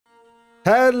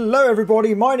Hello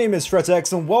everybody, my name is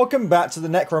RTS and welcome back to the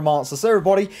Necromancer. So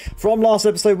everybody, from last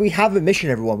episode we have a mission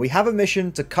everyone. We have a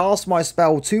mission to cast my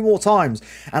spell 2 more times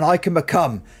and I can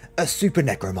become a super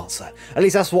Necromancer. At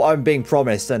least that's what I'm being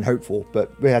promised and hopeful,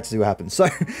 but we had to see what happens. So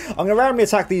I'm going to randomly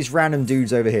attack these random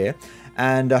dudes over here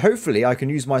and hopefully I can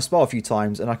use my spell a few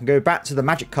times and I can go back to the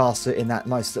magic caster in that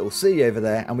nice little city over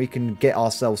there and we can get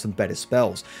ourselves some better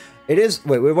spells. It is,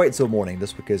 wait, we'll wait till morning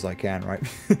just because I can, right?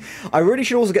 I really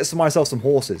should also get myself some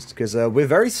horses because we're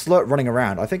very slow at running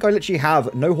around. I think I literally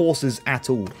have no horses at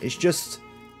all. It's just,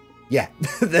 yeah,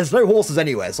 there's no horses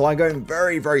anywhere. So I'm going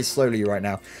very, very slowly right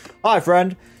now. Hi,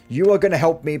 friend. You are going to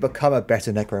help me become a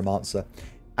better Necromancer.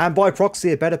 And by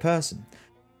proxy, a better person.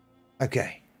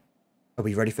 Okay. Are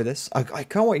we ready for this? I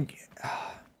can't wait.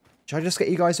 Should I just get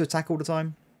you guys to attack all the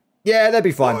time? Yeah, that'd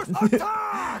be fine.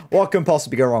 What can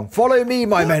possibly go wrong? Follow me,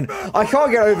 my men. I can't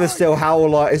get over still how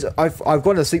like I've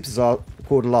gone to sleep since I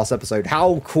recorded the last episode.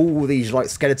 How cool these like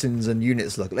skeletons and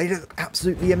units look. They look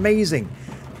absolutely amazing.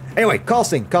 Anyway,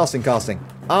 casting.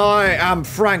 I am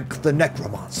Frank the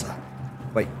Necromancer.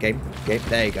 Wait, game.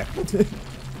 There you go.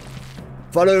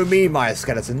 Follow me, my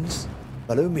skeletons.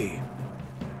 Follow me.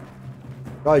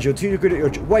 Guys, you're too good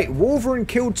at your... Wait, Wolverine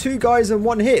killed 2 guys in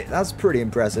 1 hit. That's pretty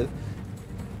impressive.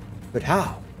 But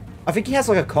how? I think he has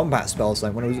like a combat spell or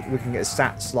something when I was looking at his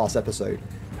stats last episode.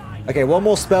 Okay, one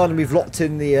more spell and we've locked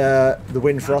in the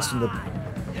Wind Frost and the...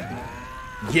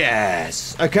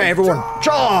 Yes! Okay, everyone,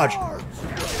 charge!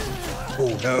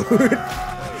 Oh no.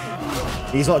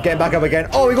 He's not getting back up again.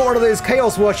 Oh, we got one of those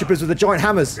Chaos Worshippers with the giant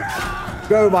hammers.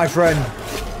 Go, my friend.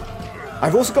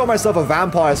 I've also got myself a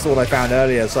vampire sword I found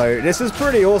earlier, so this is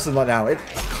pretty awesome right now. It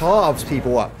carves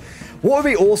people up. What would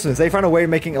be awesome if they found a way of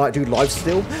making it like do life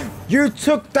steal? You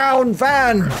took down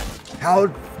Van! How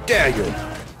dare you?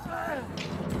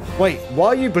 Wait, why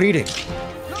are you bleeding?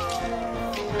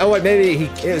 Oh wait, maybe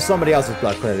it was somebody else's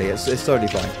blood, clearly. It's totally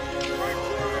fine.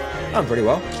 I'm pretty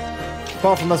well.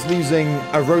 Apart from us losing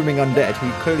a roaming undead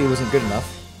who clearly wasn't good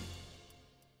enough.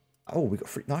 Oh, we got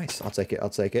free. Nice. I'll take it.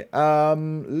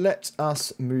 Let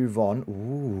us move on.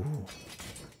 Ooh.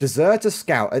 Deserter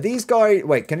Scout. Are these guys...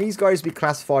 Wait, can these guys be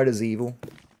classified as evil?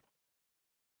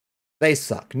 They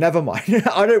suck. Never mind.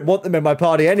 I don't want them in my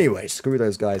party anyway. Screw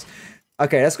those guys.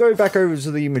 Okay, let's go back over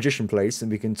to the Magician place and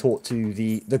we can talk to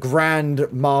the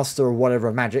Grand Master or whatever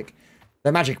of magic.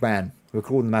 The Magic Man. We'll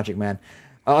call him the Magic Man.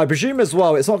 I presume as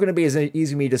well, it's not going to be as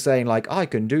easy me to saying like, I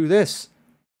can do this.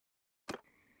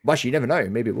 Well, actually, you never know.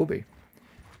 Maybe it will be.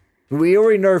 We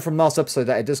already know from last episode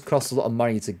that it does cost a lot of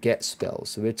money to get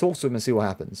spells. So we'll talk to him and see what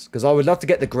happens. Because I would love to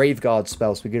get the Graveguard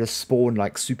spell so we can just spawn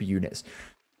like super units.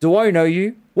 Do I know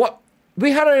you? What?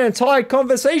 We had an entire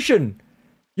conversation.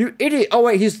 You idiot. Oh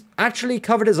wait, he's actually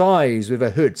covered his eyes with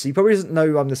a hood. So he probably doesn't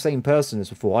know I'm the same person as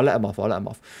before. I'll let him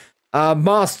off.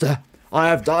 Master, I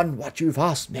have done what you've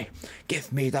asked me.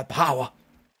 Give me the power.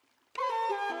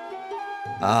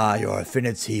 Ah, your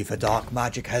affinity for dark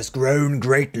magic has grown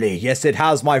greatly. Yes, it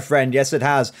has, my friend. Yes, it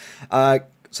has.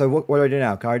 So what do I do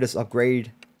now? Can I just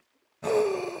upgrade?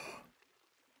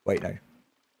 Wait, no.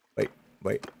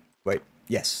 Wait.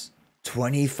 Yes.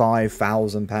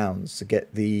 £25,000 to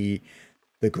get the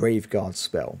Graveguard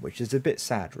spell, which is a bit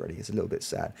sad, really. It's a little bit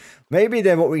sad. Maybe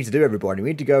then what we need to do, everybody, we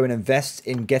need to go and invest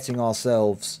in getting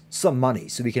ourselves some money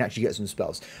so we can actually get some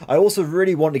spells. I also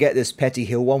really want to get this Petty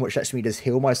Heal one, which lets me just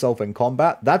heal myself in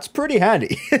combat. That's pretty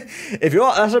handy. If you're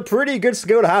not, that's a pretty good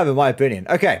skill to have, in my opinion.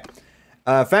 Okay.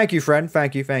 Thank you, friend.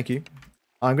 Thank you.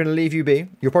 I'm going to leave you be.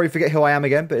 You'll probably forget who I am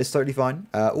again, but it's totally fine.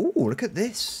 Ooh, look at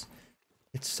this.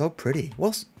 It's so pretty.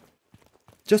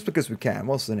 Just because we can.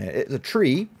 What's in it? It's a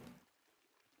tree.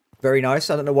 Very nice.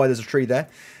 I don't know why there's a tree there.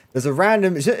 There's a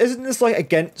random... Isn't this like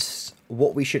against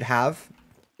what we should have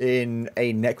in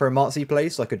a necromancy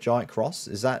place? Like a giant cross?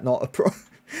 Is that not a pro...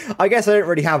 I guess I don't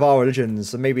really have our religions.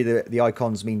 So maybe the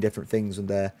icons mean different things with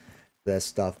their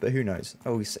stuff. But who knows?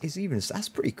 Oh, he's even... That's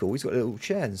pretty cool. He's got a little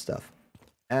chair and stuff.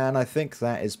 And I think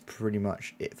that is pretty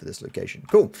much it for this location.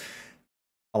 Cool.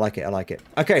 I like it.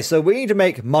 Okay, so we need to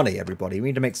make money, everybody. We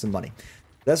need to make some money.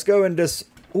 Let's go and just...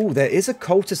 Oh, there is a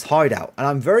cultist hideout, and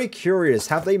I'm very curious.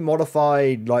 Have they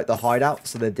modified like the hideout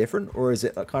so they're different, or is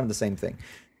it like, kind of the same thing?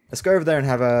 Let's go over there and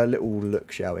have a little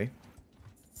look, shall we?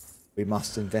 We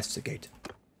must investigate.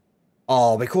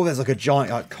 Oh, we call this like a giant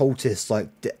like cultist like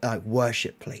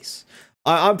worship place.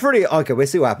 I'm pretty okay. We'll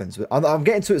see what happens. I'm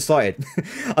getting too excited.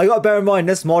 I got to bear in mind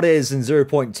this mod is in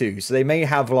 0.2, so they may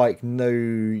have like no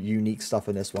unique stuff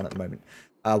in this one at the moment.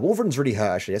 Wolverine's really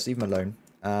hurt actually. Let's leave him alone.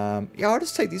 Yeah, I'll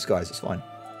just take these guys. It's fine.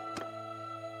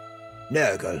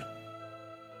 Nurgle.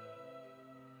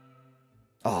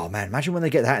 Oh man, imagine when they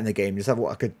get that in the game. Just have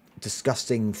like a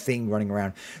disgusting thing running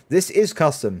around. This is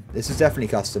custom. This is definitely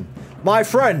custom. My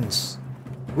friends,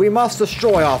 we must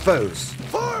destroy our foes.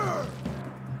 Fire!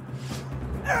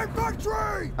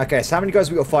 Infantry! Okay, so how many guys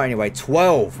we got to fight anyway?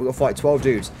 12. We got to fight 12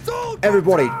 dudes.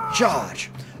 Everybody, charge!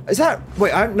 Is that...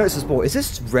 Wait, I haven't noticed this before. Is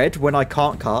this red when I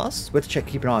can't cast? We have to check,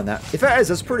 keep an eye on that. If that is,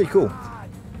 that's pretty cool.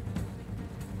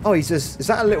 Oh, he's just... Is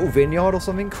that a little vineyard or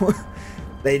something?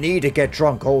 They need to get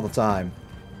drunk all the time.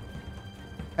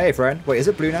 Hey, friend. Wait, is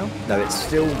it blue now? No, it's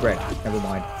still red. Never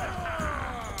mind.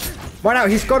 Right now,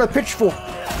 he's got a pitchfork.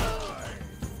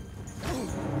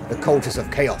 The cultures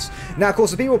of chaos. Now, of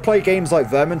course, if people play games like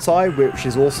Vermintide, which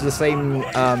is also the same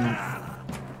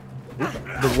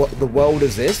the world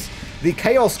as this, the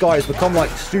Chaos guys become like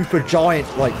super giant,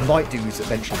 like night dudes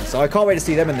eventually. So I can't wait to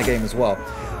see them in the game as well.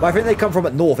 But I think they come from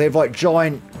up north. They have like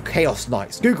giant Chaos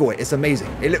knights. Google it. It's amazing.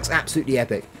 It looks absolutely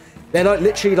epic. They're like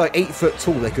literally like 8 foot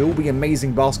tall. They could all be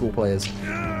amazing basketball players.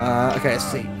 Okay,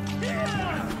 let's see.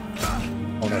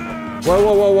 Oh no! Whoa,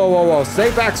 whoa, whoa, whoa, whoa, whoa! Stay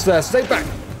back, sir. Stay back.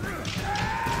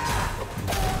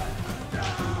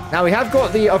 Now we have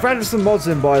got the... I've added some mods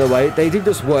in, by the way. They did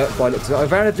just work by looks of it.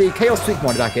 I've added the Kaoses Tweak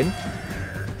Mod back in.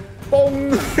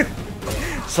 Bong!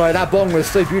 Sorry, that bong was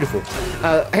so beautiful.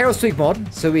 Kaoses Tweak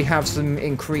Mod, so we have some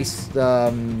increased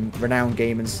renown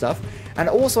game and stuff. And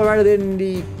also I added in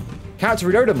the Character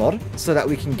Reloader mod, so that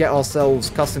we can get ourselves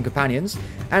custom companions.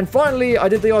 And finally, I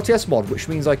did the RTS mod, which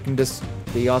means I can just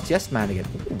be RTS man again.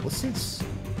 Ooh, what's this?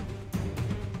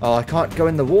 Oh, I can't go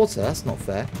in the water. That's not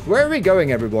fair. Where are we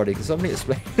going, everybody? Can somebody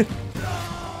explain?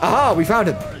 Aha, we found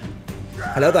him.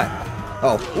 Hello there.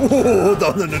 Oh. Ooh,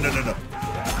 no.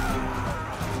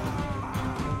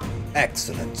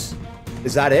 Excellent.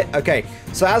 Is that it? Okay.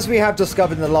 So as we have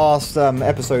discovered in the last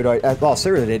episode, last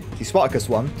series I did, the Spartacus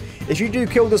one, if you do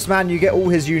kill this man, you get all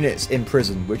his units in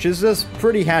prison, which is just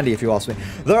pretty handy if you ask me.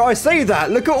 Though I say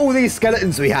that, look at all these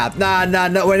skeletons we have. Nah,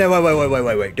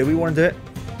 wait. Do we want to do it?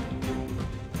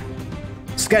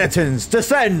 Skeletons,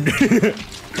 descend!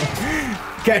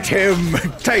 Get him!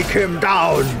 Take him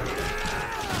down!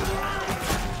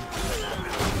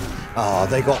 Oh,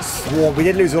 they got swarmed. We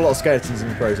did lose a lot of skeletons in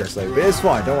the process, though, but it's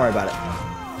fine. Don't worry about it.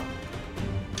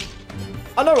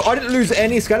 Oh, no, I didn't lose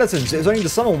any skeletons. It was only the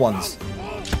summon ones.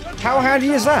 How handy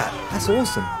is that? That's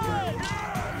awesome.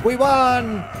 We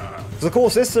won! Because, of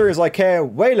course, this series I care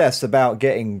way less about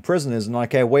getting prisoners and I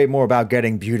care way more about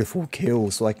getting beautiful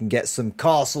kills so I can get some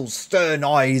castle stern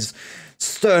eyes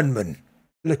sternman.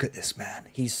 Look at this man.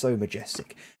 He's so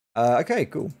majestic. Okay,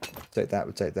 cool. Take that.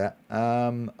 We'll take that.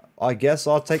 I guess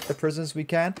I'll take the prisoners we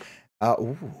can.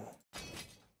 Ooh.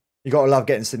 You gotta love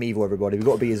getting some evil, everybody. We've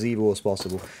got to be as evil as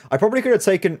possible. I probably could have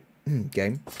taken...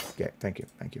 Game. Okay, thank you.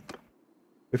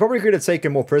 We probably could have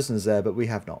taken more prisoners there, but we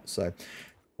have not, so...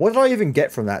 What did I even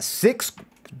get from that? 6...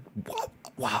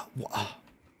 Wow.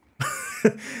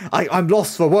 I'm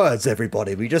lost for words,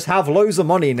 everybody. We just have loads of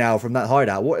money now from that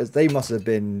hideout. They must have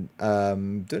been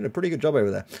doing a pretty good job over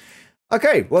there.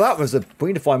 Okay, well, that was we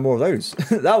need to find more of those.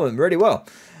 That went really well.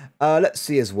 Let's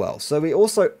see as well. So we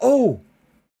also... Oh!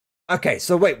 Okay,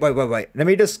 so wait. Let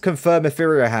me just confirm if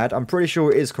theory I had. I'm pretty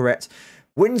sure it is correct.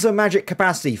 Winds of magic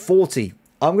capacity, 40.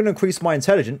 I'm going to increase my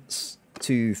intelligence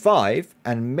to 5,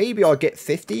 and maybe I'll get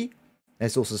 50.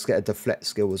 Let's also get a deflect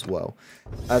skill as well.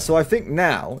 So I think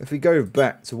now, if we go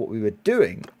back to what we were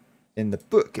doing in the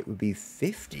book, it would be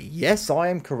 50. Yes, I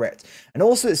am correct. And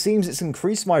also it seems it's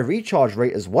increased my recharge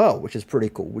rate as well, which is pretty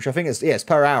cool. Which I think is, yeah, it's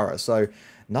per hour, so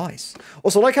nice.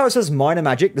 Also, I like how it says minor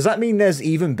magic. Does that mean there's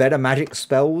even better magic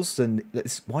spells than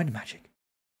it's minor magic?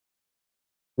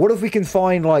 What if we can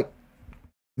find, like,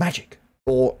 magic?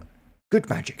 Or... good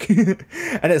magic.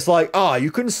 And it's like,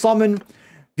 you can summon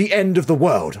the end of the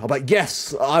world. I'm like,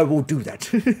 yes, I will do that.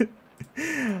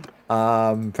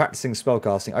 Practicing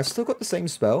spellcasting. I've still got the same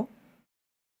spell.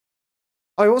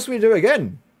 Oh, he wants me to do it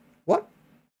again. What?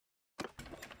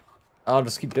 I'll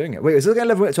just keep doing it. Wait, is it going to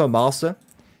level it to a master?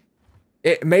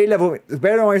 It may level...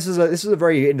 Bear in mind, this is a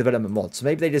very in development mod, so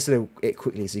maybe they just did it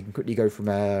quickly, so you can quickly go from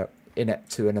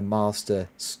inept to a master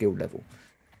skill level.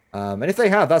 And if they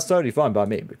have, that's totally fine by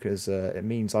me, because it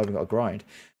means I haven't got to grind.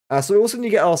 So we also need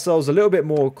to get ourselves a little bit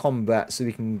more combat so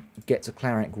we can get to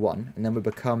clan rank 1, and then we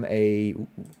become a... Ooh,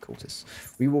 cultist.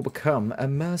 We will become a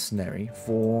mercenary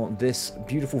for this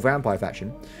beautiful vampire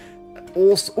faction.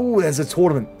 Also, there's a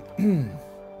tournament.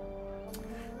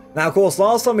 Now, of course,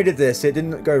 last time we did this, it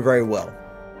didn't go very well.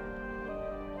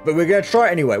 But we're going to try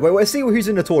it anyway. Wait, let's see who's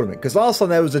in the tournament, because last time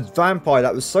there was a vampire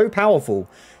that was so powerful,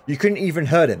 you couldn't even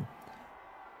hurt him.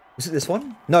 Was it this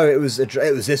one? No, it was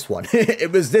this one.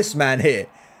 It was this man here.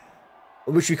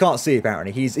 Which you can't see,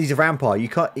 apparently. He's a vampire. You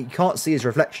can't see his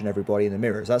reflection, everybody, in the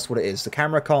mirrors. That's what it is. The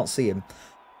camera can't see him.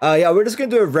 Yeah, we're just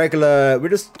going to do a regular... We'll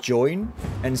just join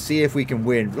and see if we can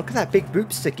win. Look at that big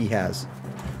boop stick he has.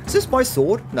 Is this my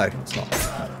sword? No, it's not.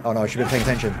 Oh, no, I should have been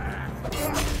paying attention.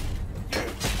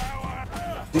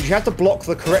 Dude, you have to block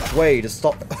the correct way to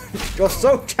stop... You're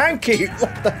so tanky!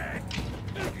 What the...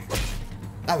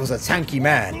 That was a tanky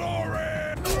man.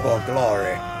 Oh,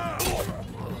 glory.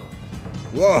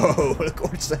 Whoa, look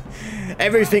what's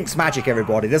everything's magic,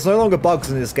 everybody. There's no longer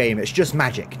bugs in this game. It's just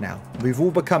magic now. We've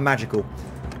all become magical.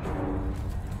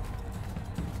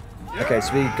 Okay,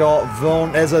 so we got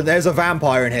Vaughn. There's a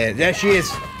vampire in here. There she is.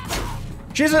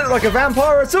 She doesn't look like a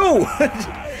vampire at all.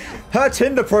 Her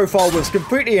Tinder profile was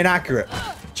completely inaccurate.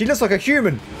 She looks like a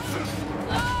human.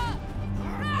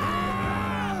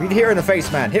 We need to hit her in the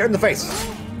face, man. Hit her in the face.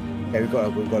 Okay,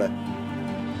 we've got her.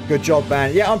 Good job,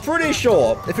 man. Yeah, I'm pretty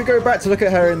sure if we go back to look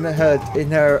at her in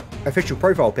her official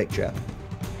profile picture.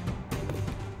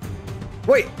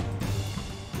 Wait.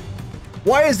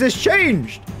 Why is this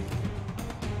changed?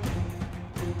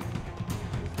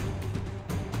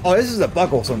 Oh, this is a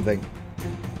bug or something.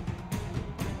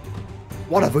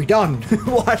 What have we done?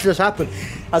 What just happened?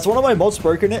 Has one of my mods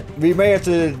broken it? We may have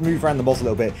to move around the mods a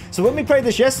little bit. So when we played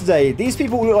this yesterday, these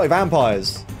people look like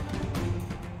vampires.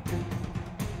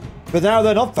 But now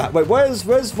they're not that. Wait, where's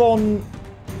Von?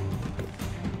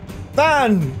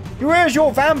 Van! Where's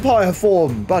your vampire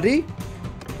form, buddy?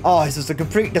 Oh, this is a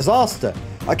complete disaster.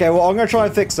 Okay, well, I'm going to try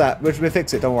and fix that. We'll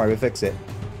fix it. Don't worry, we'll fix it.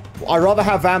 I'd rather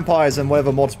have vampires than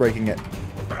whatever mod's breaking it.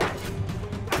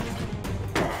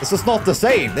 It's just not the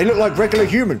same. They look like regular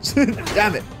humans.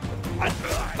 Damn it.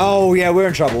 Oh, yeah, we're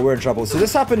in trouble. We're in trouble. So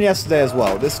this happened yesterday as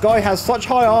well. This guy has such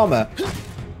high armor.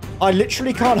 I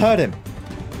literally can't hurt him.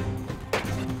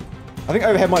 I think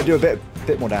overhead might do a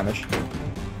bit more damage.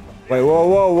 Wait,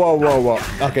 whoa.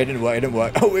 Okay, it didn't work, it didn't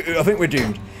work. Oh, I think we're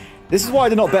doomed. This is why I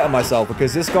did not bet on myself,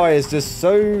 because this guy is just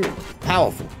so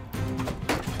powerful.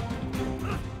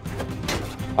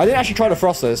 I didn't actually try to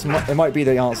frost this. It might be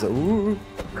the answer. Ooh.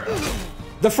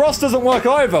 The frost doesn't work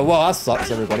either. Well, that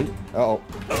sucks, everybody. Uh-oh.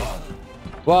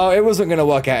 Well, it wasn't going to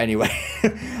work out anyway.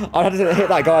 I'd have to hit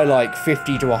that guy like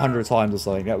 50 to 100 times or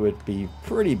something. That would be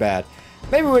pretty bad.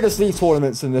 Maybe we'll just leave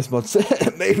tournaments in this mod.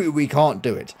 Maybe we can't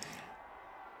do it.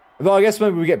 But I guess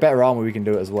maybe we get better armor, we can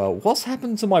do it as well. What's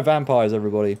happened to my vampires,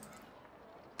 everybody?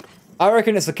 I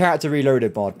reckon it's a character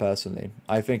reloaded mod, personally.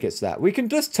 I think it's that. We can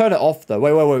just turn it off, though.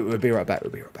 Wait. We'll be right back.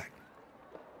 We'll be right back.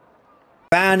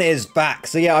 Ban is back.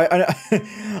 So yeah,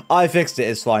 I fixed it.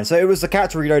 It's fine. So it was the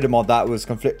character reloaded mod that was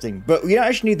conflicting. But you don't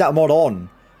actually need that mod on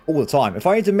all the time. If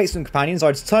I need to make some companions,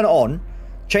 I just turn it on.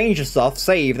 Change the stuff,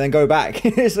 save, then go back.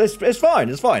 it's fine,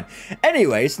 it's fine.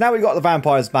 Anyways, now we've got the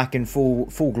vampires back in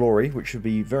full glory, which would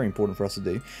be very important for us to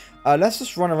do. Let's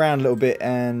just run around a little bit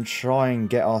and try and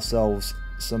get ourselves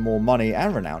some more money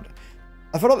and renown.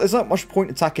 I feel like there's not much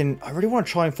point attacking. I really want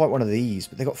to try and fight one of these,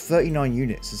 but they've got 39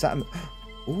 units. Is that...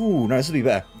 Ooh, no, this will be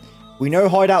better. We know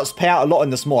hideouts pay out a lot in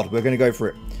this mod. We're going to go for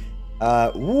it.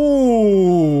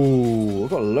 Ooh, I've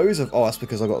got loads of... Oh, that's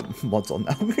because I got mods on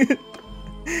now.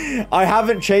 I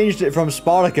haven't changed it from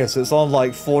Spartacus. It's on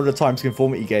like 400 times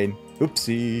conformity gain.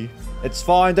 Oopsie. It's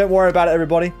fine. Don't worry about it,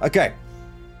 everybody. Okay.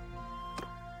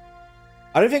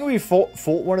 I don't think we've fought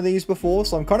one of these before,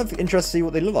 so I'm kind of interested to see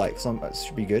what they look like. So that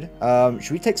should be good.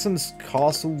 Should we take some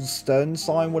Castle Stern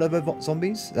sign, whatever,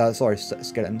 zombies? Sorry,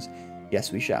 skeletons.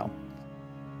 Yes, we shall.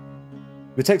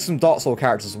 We'll take some Dark Soul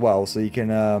characters as well, so you can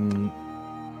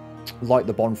light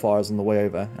the bonfires on the way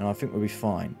over, and I think we'll be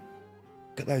fine.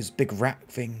 Look at those big rat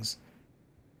things.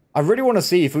 I really want to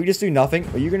see if we just do nothing.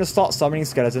 Are you going to start summoning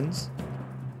skeletons?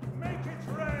 Make it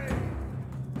rain.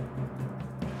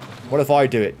 What if I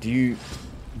do it? Do you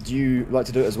like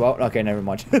to do it as well? Okay, never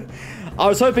mind. I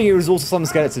was hoping it was also some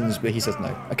skeletons, but he says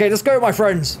no. Okay, let's go, my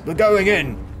friends. We're going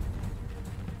in.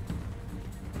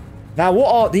 Now, what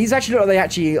are these? Actually look like they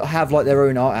actually have like their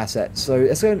own art assets. So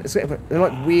they're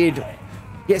like weird.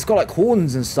 Yeah, it's got like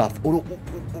horns and stuff.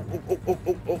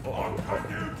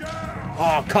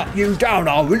 I'll cut you down,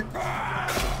 I will.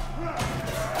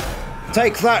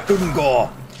 Take that,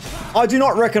 Ungor. I do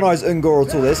not recognize Ungor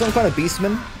at all. There's some kind of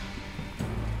beastman.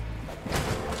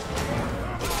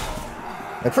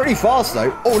 They're pretty fast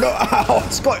though. Oh no! Ow!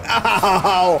 Scott!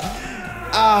 Ow!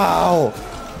 Ow!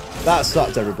 That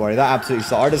sucked, everybody. That absolutely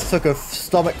sucked. I just took a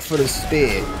stomach full of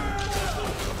spear.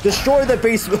 Destroy the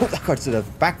beastman. Oh, that guy did a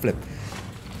backflip.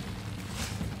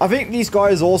 I think these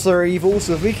guys also are evil,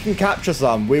 so if we can capture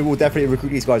some, we will definitely recruit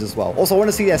these guys as well. Also, I want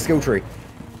to see their skill tree.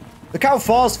 Look how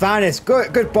fast Van is.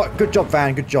 Good job,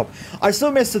 Van. Good job. I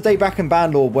still miss the day back in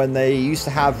Bannerlord when they used to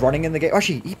have running in the game.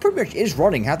 Actually, he pretty much is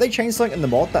running. Have they changed something in the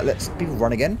mod that lets people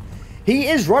run again? He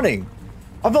is running.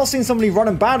 I've not seen somebody run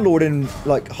in Bannerlord in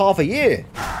like half a year.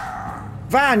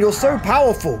 Van, you're so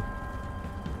powerful.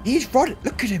 He's running.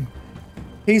 Look at him.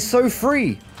 He's so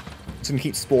free. He's gonna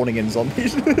keep spawning in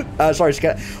zombies. Sorry,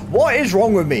 what is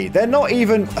wrong with me? They're not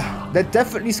even... They're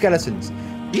definitely skeletons.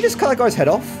 You just cut that guy's head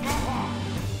off.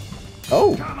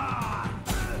 Oh.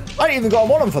 I didn't even got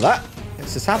him on him for that.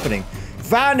 It's just happening.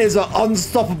 Van is an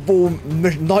unstoppable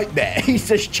nightmare. He's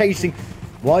just chasing.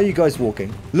 Why are you guys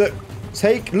walking? Look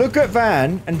at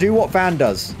Van and do what Van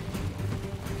does.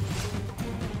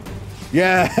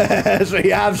 Yes, we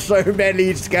have so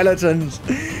many skeletons.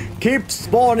 Keep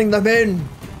spawning them in.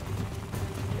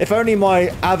 If only my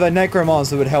other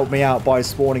Necromancer would help me out by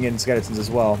spawning in skeletons as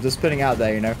well. Just putting it out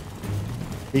there, you know.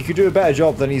 He could do a better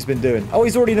job than he's been doing. Oh,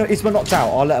 he's been knocked out.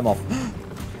 I'll let him off.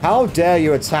 How dare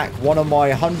you attack one of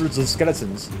my hundreds of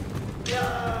skeletons?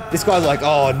 This guy's like,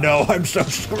 oh no, I'm so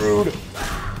screwed.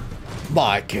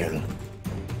 My kill.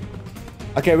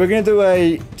 Okay, we're gonna do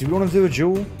a... Do we want to do a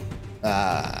duel?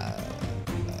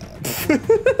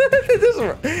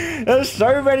 There's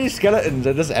so many skeletons.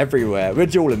 They're just everywhere. We're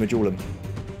dueling.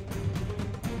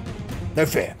 No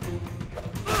fear.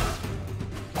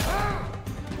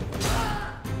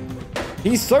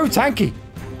 He's so tanky.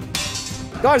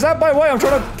 Guys, out my way. I'm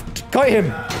trying to kite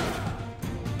him.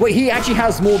 Wait, he actually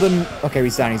has more than... Okay,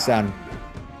 he's down.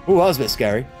 Oh, that was a bit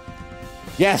scary.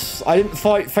 Yes, I didn't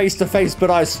fight face to face, but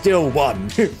I still won.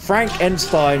 Frank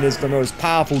Enstine is the most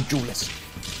powerful duelist.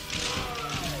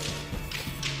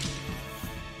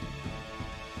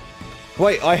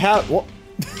 Wait, I have... What?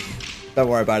 Don't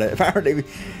worry about it. Apparently,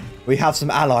 we have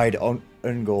some allied on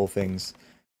Ungor things.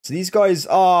 So these guys...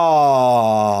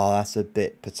 Oh, that's a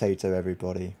bit potato,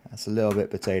 everybody. That's a little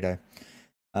bit potato.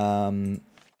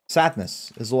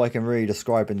 Sadness is all I can really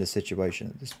describe in this situation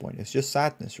at this point. It's just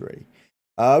sadness, really.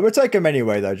 We'll take them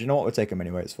anyway, though. Do you know what? We'll take them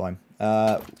anyway. It's fine.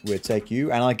 We'll take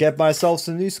you. And I get myself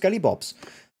some new Skelly Bobs.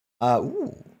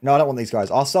 Ooh. No, I don't want these guys.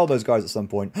 I'll sell those guys at some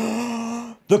point.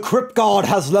 The Crypt Guard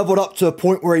has leveled up to a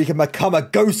point where he can become a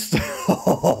ghost.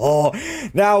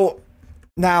 Now,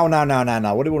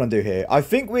 what do we want to do here? I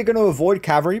think we're going to avoid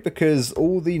cavalry because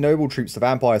all the noble troops, the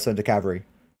vampires, send to cavalry.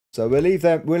 So we'll leave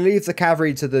the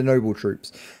cavalry to the noble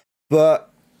troops. But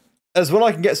as well,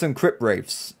 I can get some crypt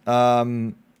wraiths,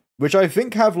 which I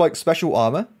think have like special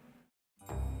armor.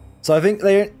 So I think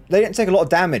they don't take a lot of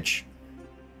damage.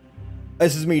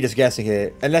 This is me just guessing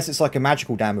here, unless it's like a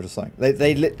magical damage or something.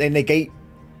 They negate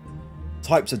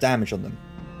types of damage on them.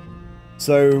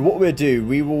 So what we'll do,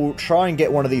 we will try and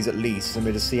get one of these at least, and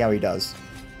we'll just see how he does.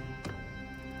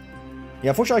 Yeah,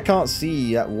 unfortunately I can't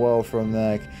see that well from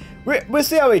there. We'll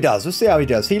see how he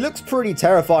does. He looks pretty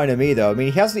terrifying to me, though. I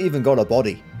mean, he hasn't even got a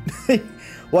body.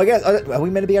 Well, I guess, are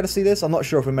we meant to be able to see this? I'm not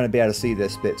sure if we're meant to be able to see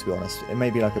this bit, to be honest. It may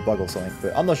be like a bug or something,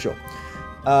 but I'm not sure.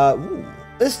 Ooh,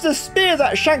 it's the spear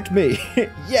that shanked me.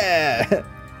 Yeah.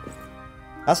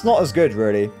 That's not as good,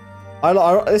 really.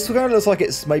 This kind of looks like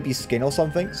it's maybe skin or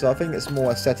something, so I think it's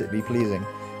more aesthetically pleasing.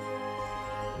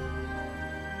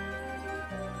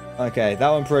 Okay, that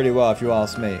went pretty well, if you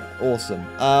ask me. Awesome.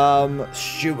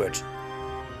 Steward.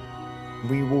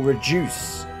 We will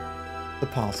reduce the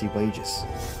party wages.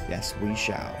 Yes, we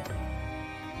shall.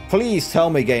 Please tell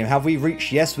me, game, have we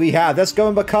reached? Yes, we have. Let's go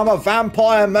and become a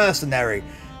vampire mercenary.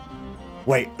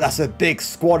 Wait, that's a big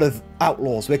squad of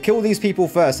outlaws. We'll kill these people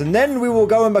first, and then we will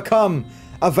go and become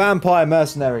a vampire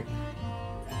mercenary.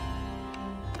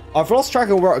 I've lost track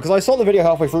of where, because I saw the video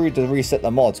halfway through to reset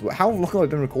the mods. How long have I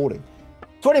been recording?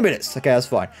 20 minutes. Okay, that's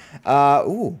fine.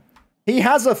 Ooh. He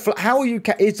has a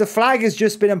the flag has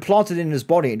just been implanted in his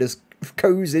body. It just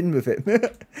goes in with it.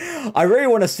 I really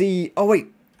want to see... Oh, wait.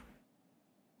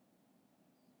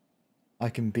 I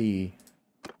can be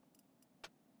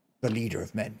the leader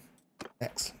of men.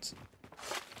 Excellent.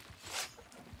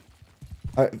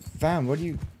 Van, where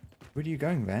are you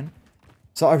going, Van?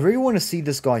 So I really want to see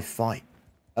this guy fight.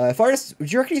 Do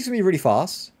you reckon he's going to be really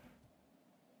fast?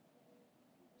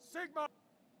 Sigma,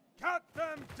 cut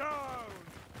them down.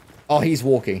 Oh, he's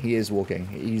walking. He is walking.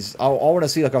 I want to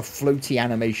see like a floaty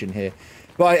animation here.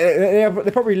 But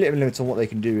they're probably limited on what they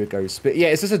can do with ghosts. But yeah,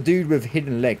 it's just a dude with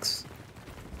hidden legs.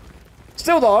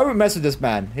 Still though, I wouldn't mess with this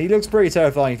man. He looks pretty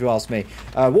terrifying if you ask me.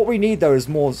 What we need though is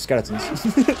more skeletons.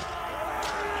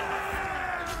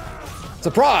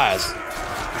 Surprise!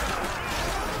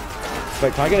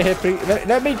 Wait, can I get a hit, please?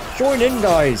 Let me join in,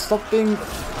 guys. Stop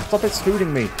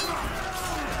excluding me.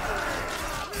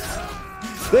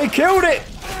 They killed it!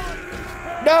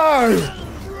 No!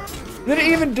 Did it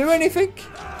even do anything?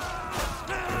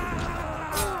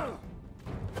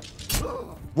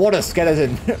 What a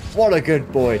skeleton. What a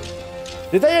good boy.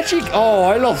 Did they actually... Oh,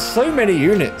 I lost so many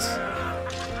units.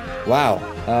 Wow.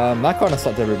 That kind of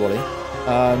sucked everybody.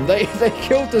 They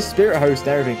killed the spirit host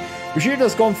and everything. We should have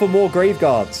just gone for more grave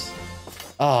guards.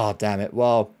 Ah, oh, damn it.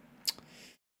 Well,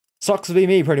 sucks to be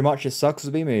me, pretty much. It sucks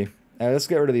to be me. Let's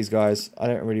get rid of these guys. I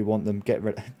don't really want them.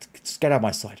 Just get out of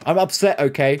my sight. I'm upset,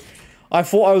 okay? I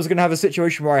thought I was going to have a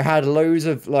situation where I had loads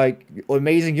of, like,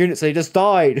 amazing units. They just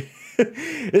died.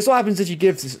 This is what happens if you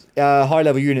give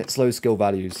high-level units low skill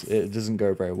values. It doesn't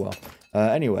go very well.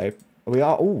 Anyway,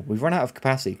 we've run out of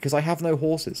capacity because I have no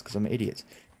horses because I'm an idiot.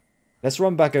 Let's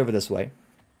run back over this way.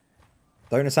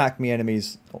 Don't attack me,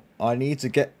 enemies. I need to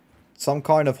get some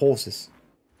kind of horses.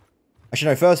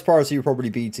 Actually, no, first priority would probably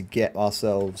be to get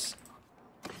ourselves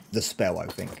the spell, I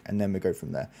think. And then we go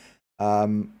from there.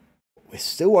 We're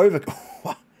still over...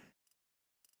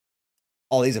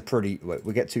 Oh, these are pretty... Wait,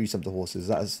 we get 2 something horses.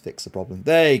 That has fixed the problem.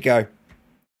 There you go.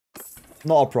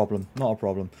 Not a problem. Not a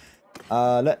problem.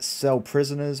 Let's sell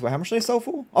prisoners. Wait, how much do they sell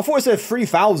for? I thought it said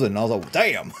 3,000. I was like,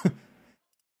 damn.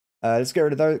 Let's get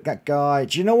rid of that guy.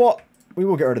 Do you know what? We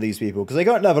will get rid of these people because they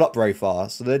don't level up very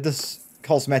fast. So they're just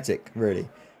cosmetic, really.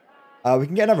 We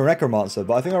can get another Necromancer,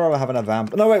 but I think I'd rather have another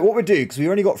vamp. No, wait, what we'd do, because we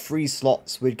only got 3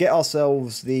 slots, we'd get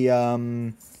ourselves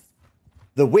the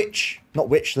witch. Not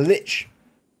witch, the lich.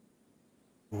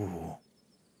 Ooh.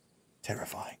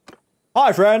 Terrifying.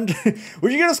 Hi, friend.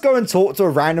 Would you just go and talk to a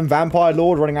random vampire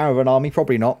lord running around with an army?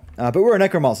 Probably not. But we're a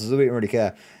Necromancer, so we don't really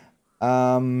care.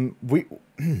 I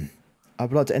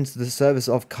would like to enter the service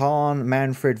of Khan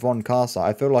Manfred von Kassa.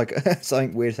 I feel like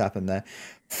something weird happened there.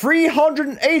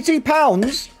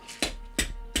 £380?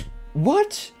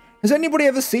 What? Has anybody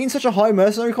ever seen such a high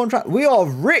mercenary contract? We are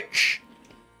rich.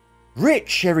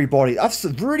 Rich, everybody. That's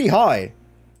really high.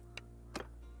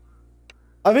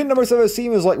 I think the most I've ever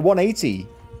seen was like 180.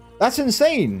 That's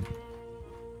insane.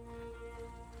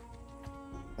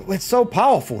 We're so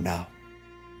powerful now.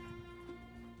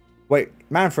 Wait,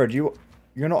 Manfred, you're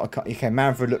not a... Okay,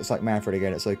 Manfred looks like Manfred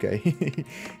again. It's okay.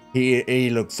 he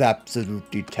looks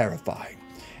absolutely terrifying.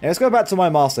 And let's go back to my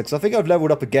master, because I think I've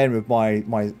leveled up again with my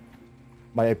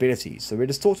abilities. So we'll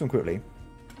just talk to him quickly.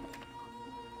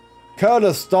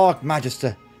 Curler Stark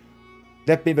Magister,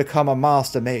 let me become a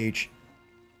master mage.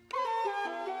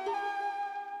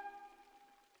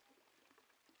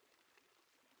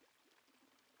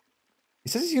 He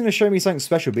says he's going to show me something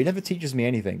special, but he never teaches me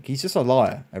anything. He's just a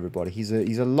liar, everybody. He's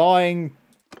a lying...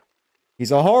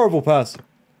 He's a horrible person.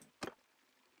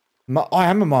 I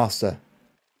am a master.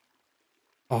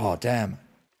 Oh, damn.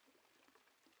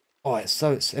 Oh,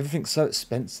 everything's so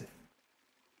expensive.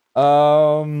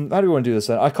 How do we want to do this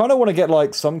then? I kind of want to get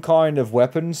like some kind of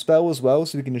weapon spell as well,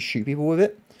 so we can just shoot people with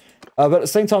it. But at the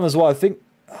same time as well, I think...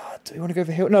 do we want to go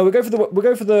for heal? No, we'll go for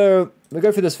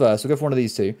this first. We'll go for one of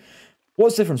these two.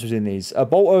 What's the difference between these? A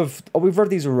bolt of... Oh, we've read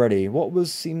these already. What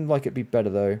seemed like it'd be better,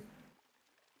 though?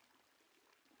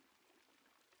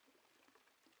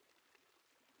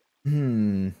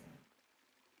 I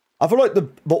feel like the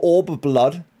orb of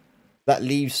blood that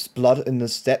leaves blood in the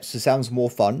steps sounds more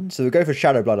fun. So we'll go for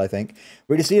Shadow Blood, I think.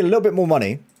 We just need a little bit more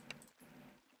money.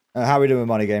 How are we doing with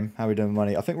money, game? How are we doing with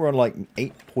money? I think we're on like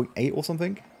 8.8 or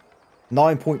something.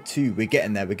 9.2. We're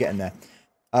getting there. We're getting there.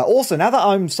 Also, now that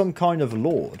I'm some kind of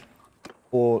lord...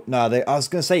 Or, no, I was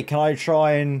going to say, can I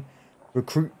try and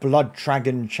recruit Blood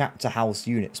Dragon Chapter House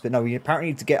units? But no, we apparently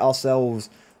need to get ourselves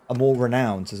a more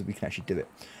renowned so that we can actually do it.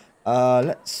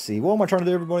 Let's see. What am I trying to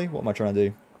do, everybody? What am I trying to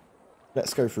do?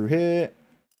 Let's go through here.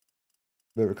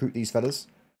 We'll recruit these fellas.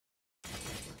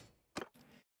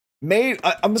 I'm just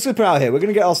going to put it out here. We're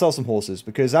going to get ourselves some horses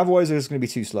because otherwise it's going to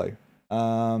be too slow.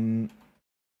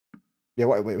 Yeah,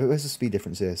 wait, where's the speed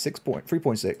difference here?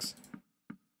 3.6.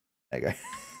 There you go.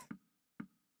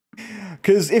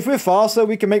 Because if we're faster,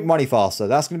 we can make money faster.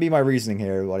 That's going to be my reasoning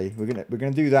here, everybody. We're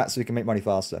gonna do that so we can make money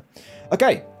faster.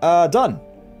 Okay, done.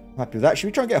 I'm happy with that. Should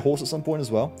we try and get a horse at some point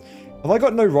as well? Have I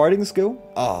got no riding skill?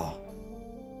 Ah.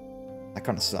 That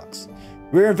kind of sucks.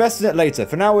 We're investing it later.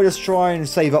 For now, we're just trying to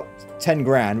save up 10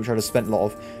 grand, which I just spent a lot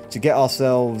of, to get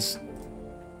ourselves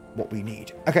what we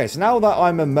need. Okay, so now that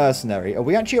I'm a mercenary, are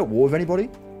we actually at war with anybody?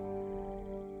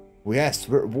 Well, yes,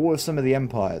 we're at war with some of the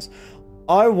empires.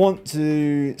 I want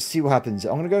to see what happens.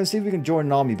 I'm going to go and see if we can join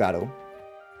an army battle.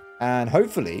 And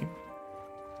hopefully,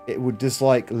 it would just,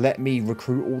 like, let me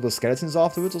recruit all the skeletons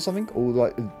afterwards or something. Or,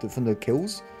 like, from the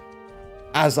kills.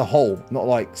 As a whole. Not,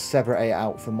 like, separate it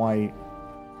out from my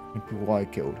people I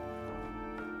killed.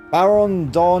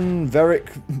 Baron Don Veric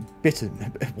Bitten.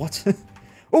 What?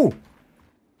 Oh!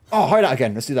 Oh, hide out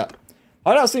again. Let's do that.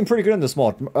 I know it seemed pretty good in this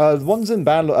mod. The ones in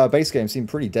base game seem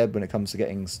pretty dead when it comes to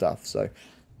getting stuff, so.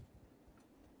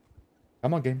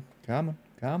 Come on, game. Come on.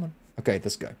 Come on. Okay,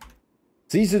 let's go.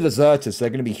 So these are deserters, so they're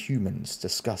going to be humans.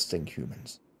 Disgusting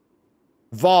humans.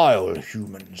 Vile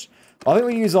humans. I think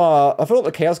we use our... I feel like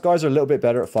the Chaos guys are a little bit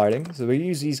better at fighting, so we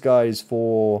use these guys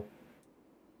for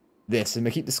this, and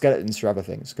we keep the skeletons for other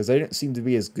things, because they don't seem to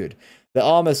be as good. Their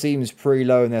armor seems pretty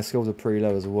low, and their skills are pretty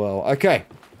low as well. Okay.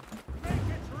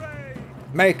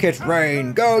 Make it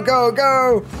rain. Go, go,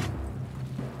 go.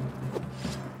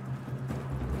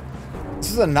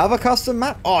 This is another custom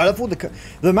map. Oh, I love all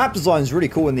the map design is really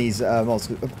cool in these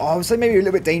mods. I would say maybe a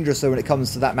little bit dangerous though when it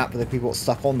comes to that map where the people got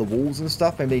stuck on the walls and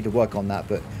stuff. Maybe they need to work on that,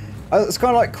 but it's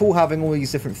kind of like cool having all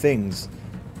these different things.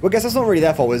 Well, I guess that's not really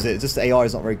their fault, is it? It's just the AI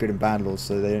is not very good in Bannerlord,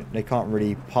 so they can't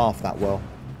really path that well.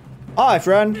 Hi,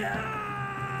 friend.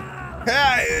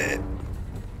 Hey.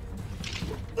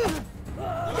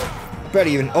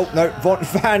 Barely even. Oh no,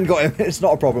 Van got him. It's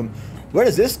not a problem. Where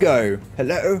does this go?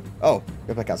 Hello. Oh,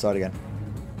 go back outside again.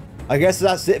 I guess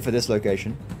that's it for this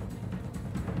location.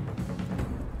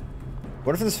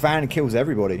 What if this fan kills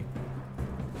everybody?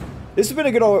 This would have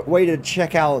been a good way to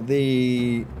check out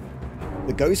the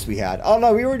ghost we had. Oh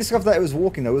no, we already discovered that it was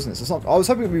walking though, wasn't it? So it's not, I was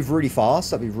hoping it would move really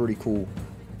fast. That'd be really cool.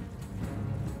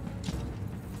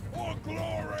 For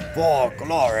glory! For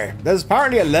glory! There's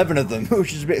apparently 11 of them,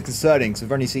 which is a bit concerning, so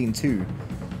we've only seen 2.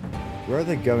 Where are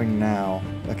they going now?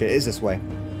 Okay, it is this way.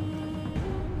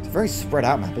 It's a very spread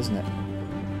out map, isn't it?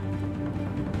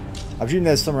 I presume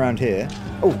there's some around here.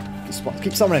 Oh,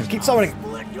 keep summoning, keep summoning.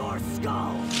 Split your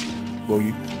skull. Will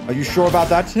you? Are you sure about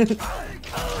that?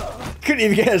 Couldn't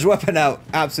even get his weapon out.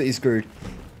 Absolutely screwed.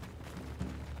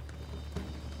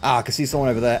 Ah, I can see someone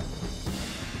over there.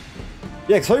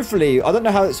 Yeah, because hopefully, I don't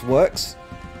know how this works,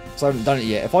 so I haven't done it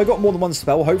yet. If I got more than one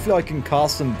spell, hopefully I can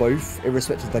cast them both,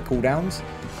 irrespective of their cooldowns.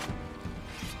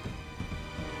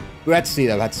 We had to see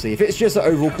though, we had to see. If it's just an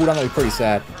overall cooldown, that'd be pretty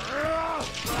sad.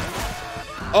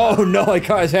 Oh no, I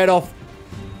cut his head off.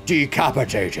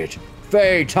 Decapitated.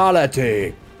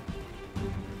 Fatality.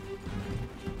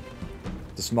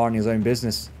 Just minding his own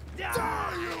business.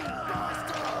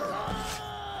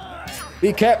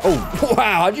 Be careful. Oh,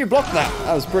 wow, how'd you block that?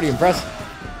 That was pretty impressive.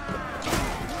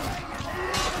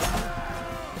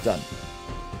 Done.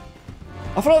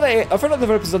 I feel like the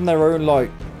developers done their own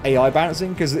like AI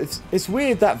balancing, because it's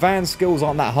weird that Van's skills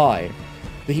aren't that high,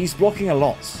 but he's blocking a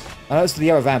lot. I know it's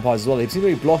the other vampires as well. They seem to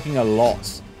be blocking a lot.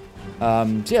 So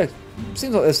yeah,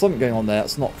 seems like there's something going on there.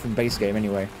 That's not from base game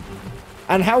anyway.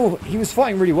 And how he was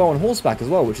fighting really well on horseback as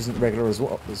well, which isn't regular as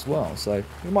well. So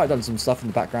he might have done some stuff in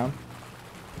the background.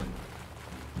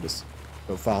 Just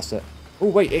go faster. Oh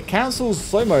wait, it cancels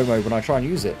slow-mo mode when I try and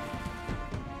use it.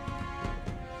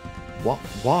 What?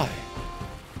 Why?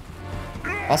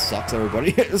 That sucks,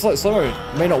 everybody. It's like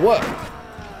slow-mo may not work.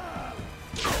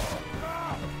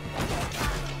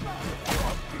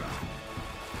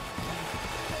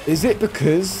 Is it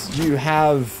because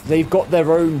they've got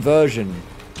their own version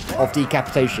of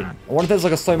decapitation? I wonder if there's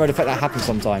like a slow-mo effect that happens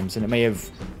sometimes, and it may have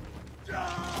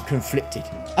conflicted.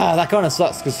 Ah, that kind of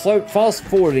sucks, because fast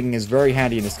forwarding is very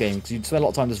handy in this game, because you spend a lot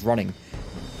of time just running.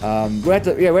 We'll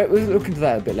look into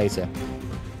that a bit later.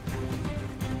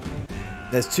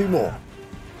 There's 2 more.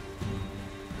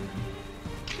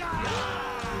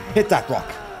 Hit that rock.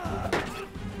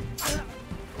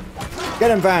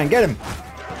 Get him, Van, get him.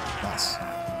 Nice.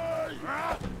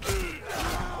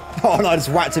 Oh no, I just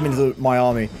whacked him into my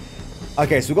army.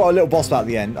 Okay, so we've got a little boss battle at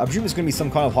the end. I presume it's going to be some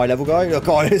kind of high level guy. Oh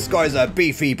god, this guy's a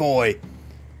beefy boy.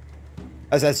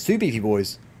 As there's 2 beefy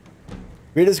boys.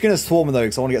 We're just going to swarm them though,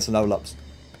 because I want to get some level ups.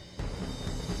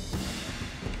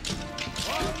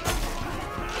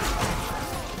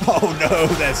 Oh no,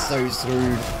 they're so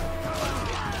screwed.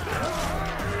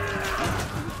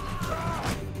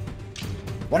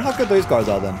 Wonder how good those guys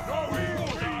are then.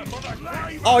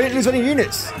 Oh, I didn't lose any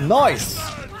units. Nice.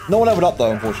 No one leveled up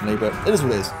though, unfortunately, but it is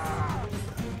what it is.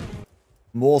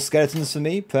 More skeletons for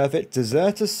me. Perfect.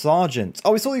 Deserter Sergeant.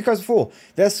 Oh, we saw these guys before.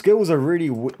 Their skills are really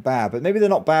bad, but maybe they're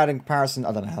not bad in comparison.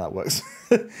 I don't know how that works.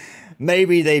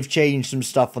 Maybe they've changed some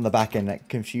stuff on the back end that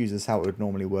confuses how it would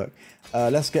normally work.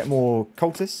 Let's get more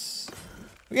cultists.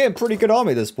 We're getting a pretty good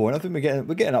army at this point. I think we're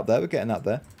getting up there. We're getting up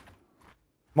there.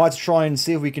 Might try and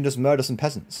see if we can just murder some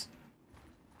peasants.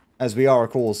 As we are,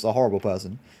 of course, a horrible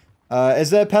person. Is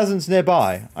there peasants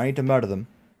nearby? I need to murder them.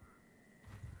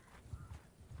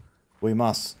 We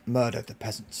must murder the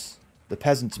peasants. The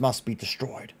peasants must be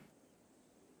destroyed.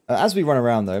 As we run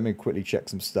around, though, let me quickly check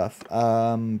some stuff.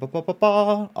 I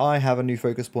have a new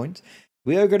focus point.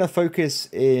 We are going to focus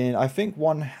in, I think,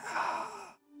 one...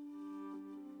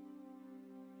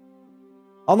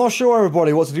 I'm not sure,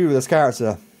 everybody, what to do with this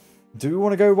character. Do we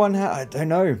want to go one hat? I don't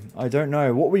know. I don't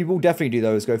know. What we will definitely do,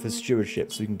 though, is go for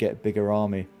stewardship so we can get a bigger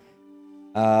army.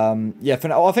 Yeah, for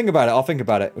now, I'll think about it. I'll think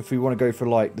about it. If we want to go for,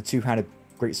 like, the two-handed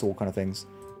greatsword kind of things.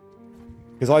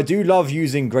 Because I do love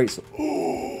using greatsword.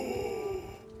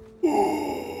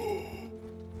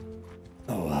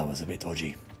 Oh, that was a bit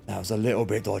dodgy. That was a little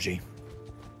bit dodgy.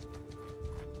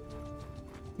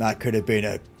 That could have been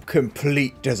a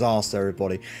complete disaster,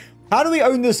 everybody. How do we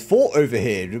own this fort over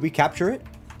here? Did we capture it?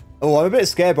 Oh, I'm a bit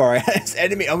scared by it.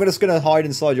 Enemy. I'm just going to hide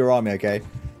inside your army, okay?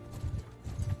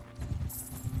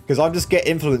 Because I'm just get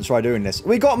influenced by doing this.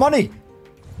 We got money!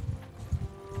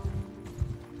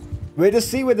 We'll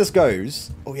just see where this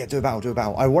goes. Oh, yeah, do a battle, do a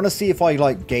battle. I want to see if I,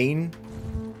 like, gain...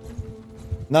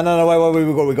 No, wait,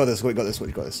 we got this.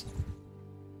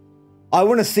 I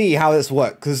want to see how this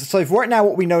works. Because, so right now,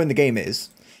 what we know in the game is,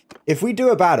 if we do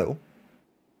a battle...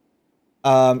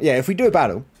 yeah, if we do a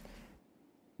battle...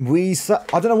 I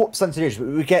don't know what percentage it is, but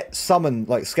we get summoned,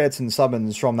 like skeleton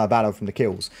summons from that battle, from the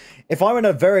kills. If I'm in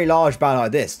a very large battle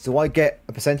like this, do I get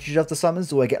a percentage of the summons?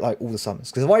 Do I get like all the summons?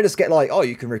 Because if I just get like, oh,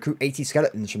 you can recruit 80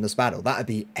 skeletons from this battle, that would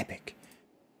be epic.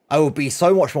 I would be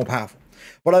so much more powerful.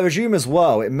 But I presume as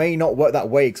well, it may not work that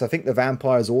way, because I think the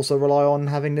vampires also rely on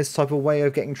having this type of way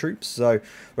of getting troops. So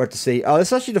we'll have to see. Oh, this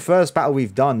is actually the first battle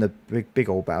we've done, the big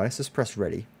old battle. Let's just press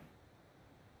ready.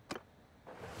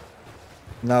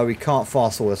 No, we can't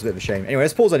fast forward. That's a bit of a shame. Anyway,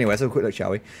 let's pause anyway. Let's have a quick look, shall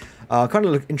we? Kind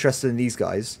of look interested in these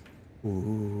guys.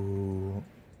 Ooh.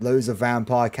 Loads of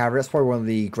vampire cavalry. That's probably one of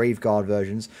the Graveguard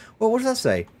versions. Well, what does that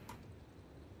say?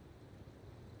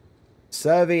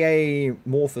 Survey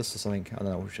Morphus or something. I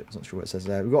don't know. I'm not sure what it says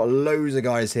there. We've got loads of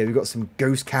guys here. We've got some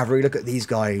ghost cavalry. Look at these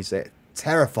guys. They're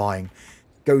terrifying.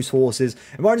 Ghost horses.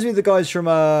 It reminds me of the guys from,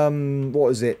 what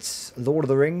was it? Lord of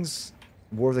the Rings?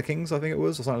 War of the Kings, I think it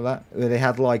was, or something like that. Where they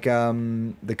had, like,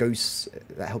 the ghosts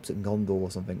that helped in Gondor or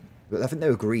something. But I think they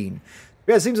were green.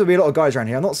 But yeah, it seems to be a lot of guys around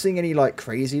here. I'm not seeing any, like,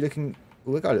 crazy-looking...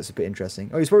 Oh, the guy looks a bit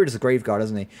interesting. Oh, he's probably just a grave guard,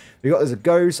 isn't he? There's a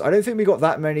ghost. I don't think we got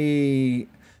that many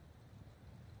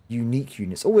unique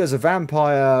units. Oh, there's a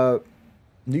vampire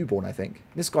newborn, I think.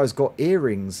 This guy's got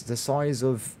earrings the size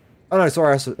of... Oh, no,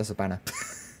 sorry, that's a banner.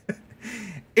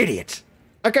 Idiot!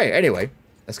 Okay, anyway.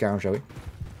 Let's go on, shall we?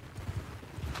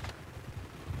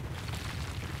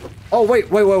 Oh, wait.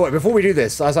 Before we do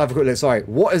this, let's have a quick look. Sorry.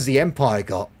 What has the Empire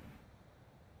got?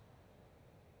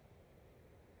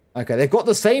 Okay, they've got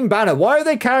the same banner. Why are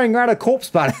they carrying around a corpse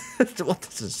banner? What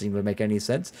doesn't seem to make any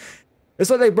sense. It's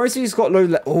like they mostly just got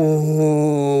low...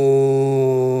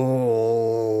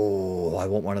 Oh, I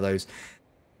want one of those.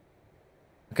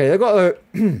 Okay, they've got a...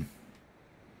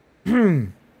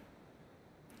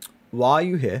 Why are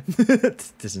you here?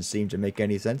 Doesn't seem to make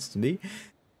any sense to me.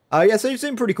 Yeah, so it's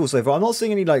been pretty cool so far. I'm not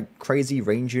seeing any, like, crazy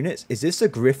range units. Is this a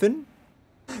griffin?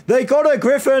 They got a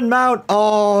griffin mount!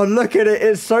 Oh, look at it.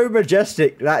 It's so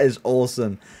majestic. That is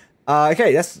awesome.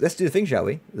 Okay, let's do the thing, shall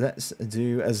we? Let's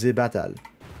do a battle.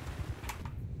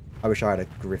 I wish I had a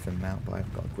griffin mount, but I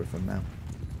haven't got a griffin mount.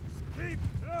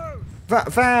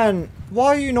 Van,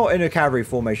 why are you not in a cavalry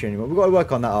formation anymore? We've got to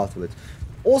work on that afterwards.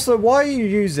 Also, why are you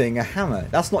using a hammer?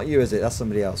 That's not you, is it? That's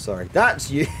somebody else, sorry.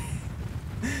 That's you.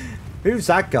 Who's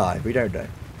that guy? We don't know.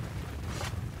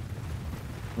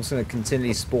 I'm just going to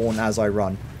continually spawn as I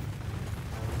run.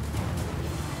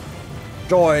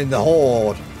 Join the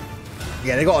horde.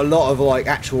 Yeah, they got a lot of, like,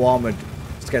 actual armored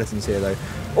skeletons here, though.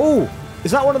 Oh,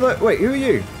 is that one of the... Wait, who are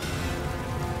you?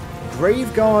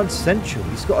 Graveguard Central.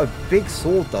 He's got a big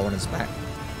sword, though, on his back.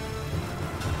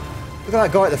 Look at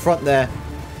that guy at the front there.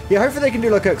 Yeah, hopefully they can do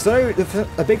like a... Because I know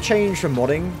a big change from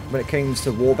modding when it came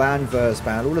to Warband versus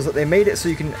Bannerlord is that they made it so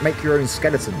you can make your own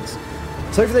skeletons.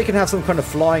 So hopefully they can have some kind of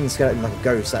flying skeleton like a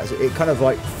ghost. It kind of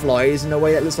like flies in a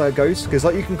way that looks like a ghost. Because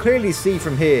like you can clearly see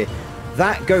from here,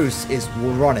 that ghost is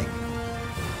running.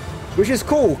 Which is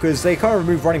cool, because they kind of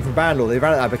removed running from Bannerlord. They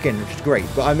ran it at the beginning, which is great.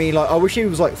 But I mean, like, I wish he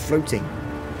was like floating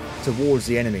towards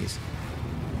the enemies.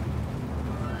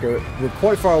 We're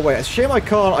quite far away. It's a shame I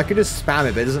can't. I could just spam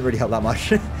it, but it doesn't really help that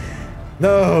much.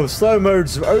 No, slow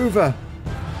mode's over.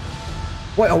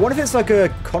 Wait, I wonder if it's like a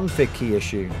config key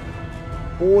issue.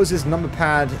 Or is this number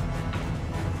pad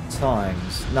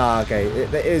times? Nah, okay.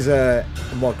 There is a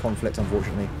mod conflict,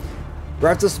 unfortunately. We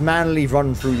have to just manually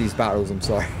run through these battles, I'm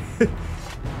sorry. Let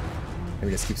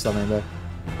me just keep summoning there.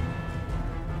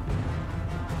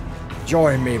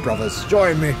 Join me, brothers.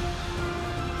 Join me.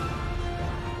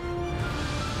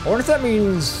 I wonder if that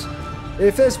means...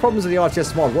 If there's problems with the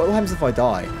RTS mod, what happens if I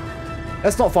die?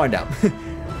 Let's not find out.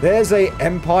 There's a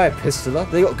Empire Pistoler.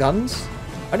 They got guns.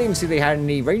 I didn't even see they had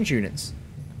any range units.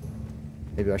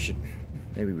 Maybe I should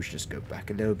Maybe we should just go back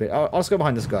a little bit. I'll just go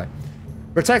behind this guy.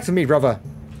 Protect me, brother.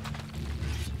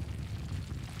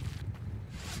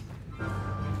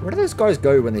 Where do those guys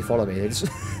go when they follow me? They just...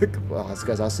 well,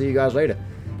 guys, I'll see you guys later.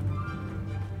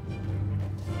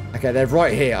 Okay, they're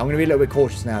right here. I'm going to be a little bit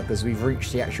cautious now because we've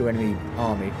reached the actual enemy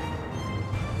army.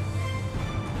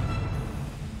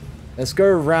 Let's go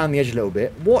around the edge a little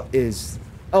bit. What is...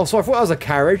 oh, so I thought that was a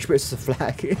carriage, but it's a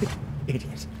flag.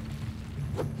 Idiot.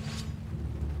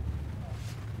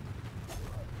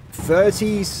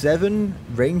 37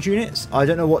 range units? I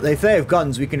don't know what they... if they have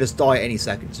guns, we can just die at any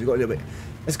second. So we've got a little bit...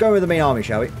 let's go with the main army,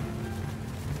 shall we?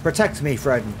 Protect me,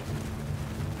 friend.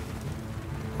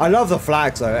 I love the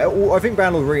flags, though. I think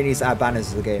Bannerlord really needs to add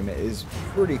banners to the game. It is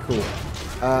pretty cool.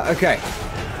 Okay.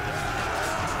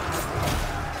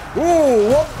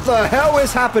 Ooh, what the hell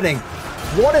is happening?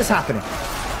 What is happening?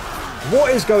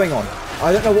 What is going on?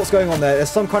 I don't know what's going on there.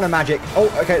 There's some kind of magic. Oh,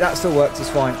 okay, that still works. It's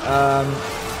fine.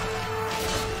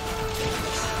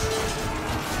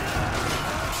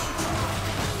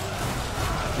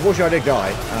 Unfortunately, I did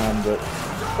die, but...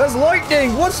 there's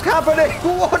lightning! What's happening?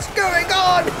 What's going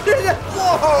on?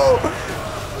 Whoa!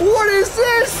 What is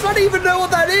this? I don't even know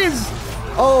what that is!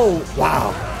 Oh,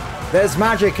 wow. There's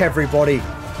magic, everybody.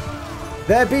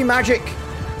 There be magic.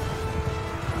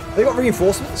 They got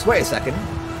reinforcements? Wait a second.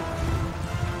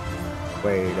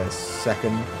 Wait a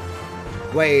second.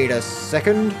 Wait a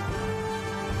second.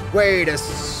 Wait a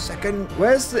second.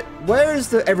 Where is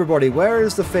the everybody? Where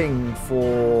is the thing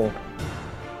for...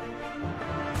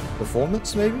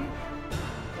 performance, maybe?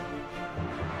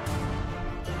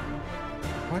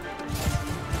 What?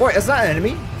 Wait, is that an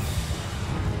enemy?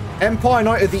 Empire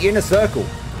Knight of the Inner Circle.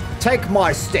 Take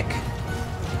my stick.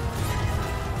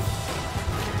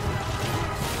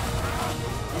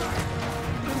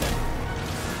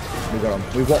 We got him.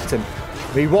 We whopped him.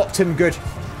 We whopped him good.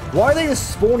 Why are they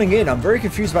just spawning in? I'm very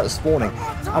confused about the spawning.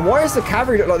 And why does the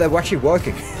cavalry look like they're actually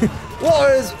working?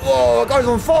 What is... whoa, that guy's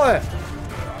on fire!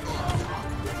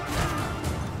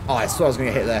 Oh, I swear I was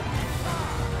going to hit there.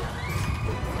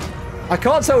 I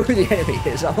can't tell who the enemy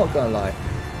is, I'm not going to lie.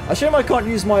 I assume I can't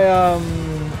use my,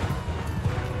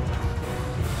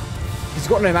 he's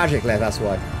got no magic left, that's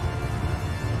why.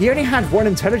 He only had 1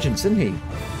 intelligence, didn't he?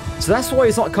 So that's why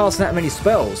he's not casting that many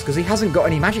spells, because he hasn't got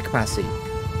any magic capacity.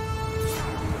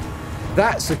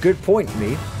 That's a good point,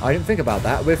 me. I didn't think about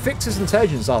that. We'll fix his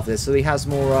intelligence after this, so he has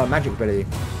more magic ability.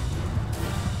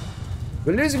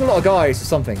 We're losing a lot of guys to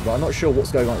something, but I'm not sure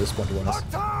what's going on at this point, to be honest.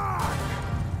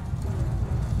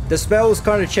 The spells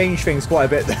kind of changed things quite a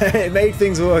bit. It made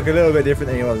things work a little bit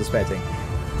different than I was expecting.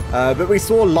 But we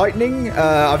saw lightning,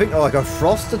 I think like a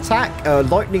frost attack, a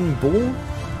lightning ball.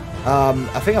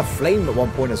 I think a flame at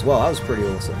one point as well. That was pretty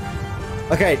awesome.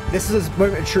 Okay, this is a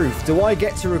moment of truth. Do I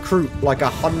get to recruit like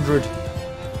 100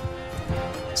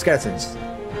 skeletons?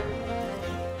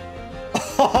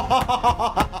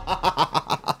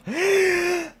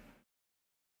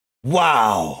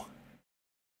 Wow.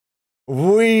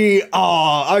 We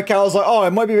are... okay, I was like, oh,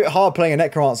 it might be a bit hard playing a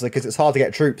Necromancer because it's hard to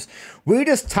get troops. We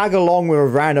just tag along with a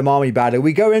random army battle.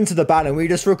 We go into the battle and we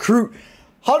just recruit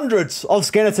hundreds of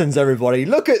skeletons, everybody.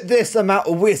 Look at this amount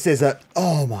of wizards.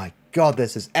 Oh my god,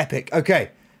 this is epic.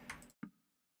 Okay.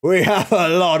 We have a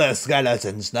lot of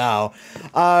skeletons now.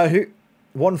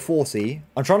 140.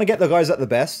 I'm trying to get the guys at the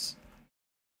best.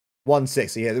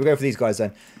 160. Yeah, we'll go for these guys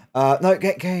then. No,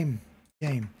 get game.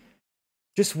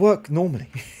 Just work normally.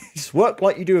 Just work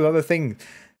like you do with other things.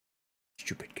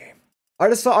 Stupid game. I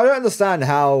don't understand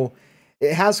how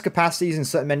it has capacities in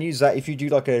certain menus that if you do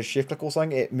like a shift click or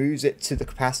something, it moves it to the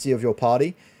capacity of your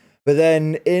party. But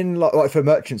then in like for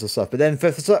merchants or stuff, but then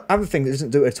for other things it doesn't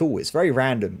do it at all. It's very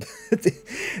random.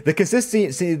 The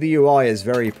consistency of the UI is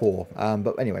very poor.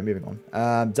 But anyway, moving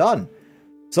on. Done.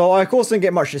 So I of course didn't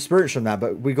get much experience from that,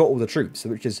 but we got all the troops,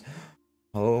 which is,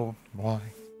 oh my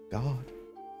god.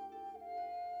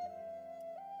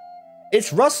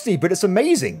 It's rusty, but it's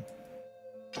amazing.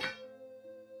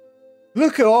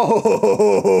 Look at...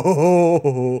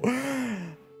 oh.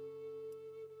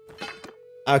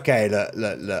 Okay,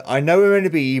 look. I know we're going to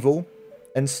be evil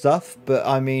and stuff, but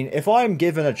I mean, if I'm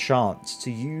given a chance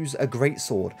to use a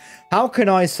greatsword, how can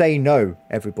I say no,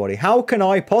 everybody? How can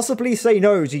I possibly say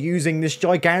no to using this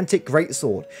gigantic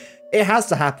greatsword? It has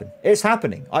to happen. It's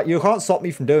happening. You can't stop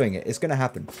me from doing it. It's going to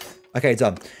happen. Okay,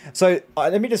 done. So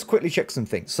let me just quickly check some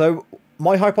things. So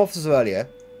my hypothesis earlier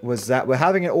was that we're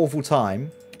having an awful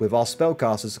time with our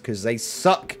spellcasters because they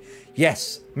suck.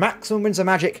 Yes, maximum winds of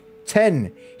magic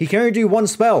 10. He can only do 1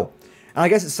 spell. And I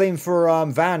guess it's the same for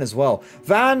Van as well.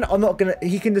 Van, I'm not gonna...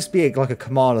 he can just be like a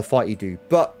commander fighty dude.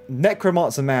 But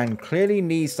Necromancer man clearly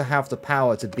needs to have the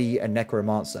power to be a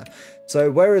Necromancer. So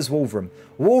where is Wolverham?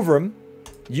 Wolverham,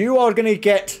 you are going to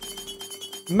get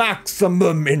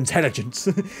maximum intelligence.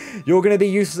 You're going to be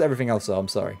useless at everything else, though. I'm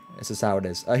sorry. This is how it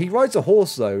is. He rides a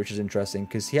horse, though, which is interesting,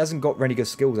 because he hasn't got any good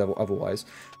skills otherwise.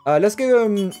 Let's give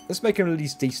him... Let's make him at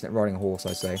least decent at riding a horse,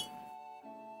 I say.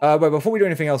 Wait, before we do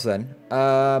anything else, then.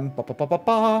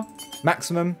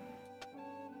 Maximum.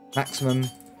 Maximum.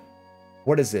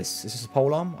 What is this? Is this a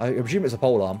polearm? I presume it's a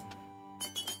polearm.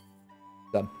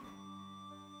 Done.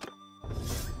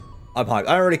 I'm hyped.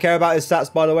 I don't really care about his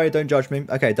stats, by the way. Don't judge me.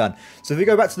 Okay, done. So if we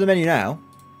go back to the menu now.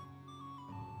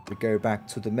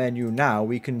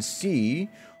 We can see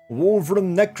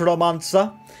Wolverham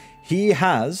Necromancer. He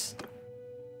has...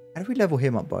 How do we level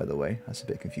him up, by the way? That's a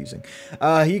bit confusing.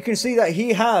 You can see that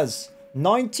he has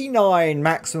 99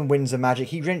 maximum winds of magic.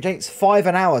 He generates 5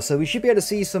 an hour, so we should be able to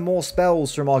see some more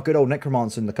spells from our good old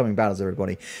Necromancer in the coming battles,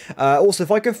 everybody. Also,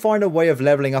 if I can find a way of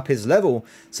leveling up his level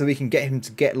so we can get him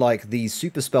to get, like, these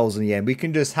super spells in the end, we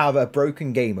can just have a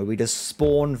broken game where we just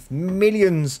spawn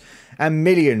millions and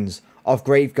millions of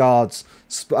Grave Guards,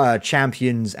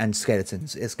 champions, and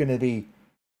skeletons. It's going to be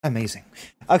amazing.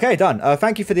 Okay, done.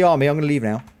 Thank you for the army. I'm going to leave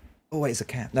now. Oh, wait, it's a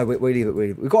cat. No, we leave it.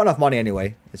 We've got enough money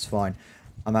anyway. It's fine.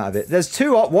 I'm out of it. There's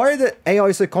 2 up. Why are the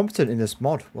AI so competent in this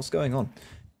mod? What's going on?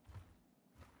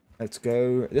 Let's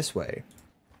go this way.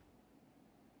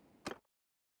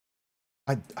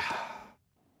 We're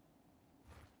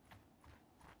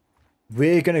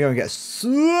going to go and get...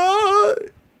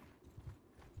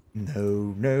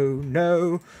 No.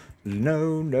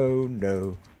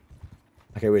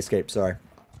 Okay, we escaped. Sorry.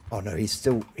 Oh, no.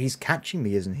 He's catching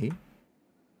me, isn't he?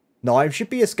 No, I should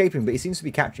be escaping, but he seems to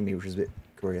be catching me, which is a bit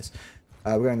curious.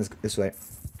 We're going this way.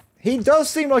 He does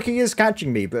seem like he is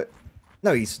catching me, but...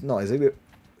 No, he's not, is he?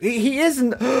 He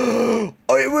isn't... Oh,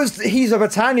 he's a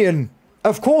battalion!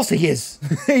 Of course he is!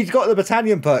 He's got the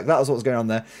battalion perk. That was what's going on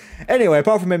there. Anyway,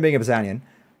 apart from him being a battalion,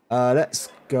 let's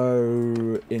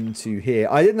go into here.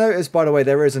 I did notice, by the way,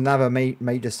 there is another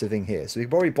major thing here, so we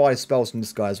can probably buy spells from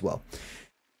this guy as well.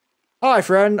 Hi,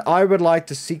 friend. I would like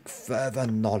to seek further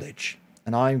knowledge.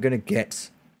 And I'm going to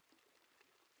get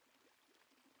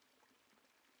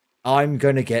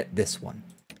this one.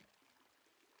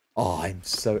 Oh, I'm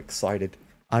so excited.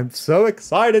 I'm so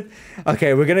excited.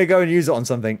 Okay, we're going to go and use it on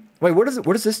something. Wait, what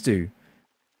does this do?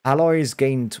 Alloys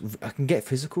gained... I can get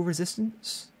physical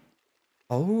resistance?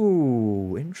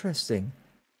 Oh, interesting.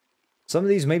 Some of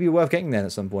these may be worth getting then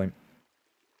at some point.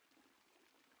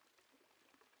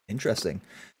 Interesting.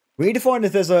 We need to find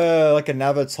if there's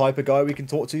another type of guy we can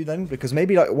talk to then, because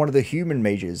maybe like one of the human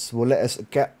mages will let us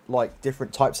get like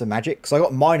different types of magic. Because I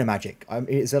got minor magic.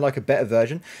 Is there like a better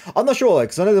version? I'm not sure,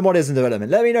 because I know the mod is in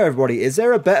development. Let me know, everybody. Is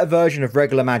there a better version of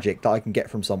regular magic that I can get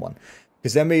from someone?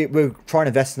 Because then we're trying to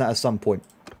invest in that at some point.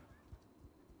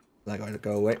 That guy to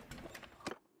go away.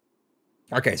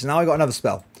 Okay, so now I got another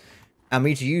spell, and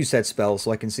we need to use said spell so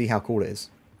I can see how cool it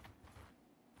is.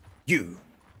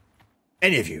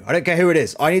 Any of you. I don't care who it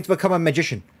is. I need to become a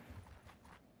magician.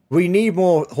 We need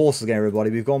more horses again,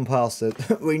 everybody. We've gone past it.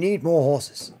 We need more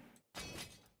horses.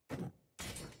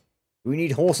 We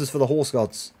need horses for the horse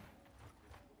gods.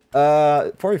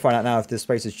 Probably find out now if this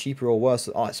space is cheaper or worse.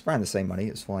 Oh, it's around the same money.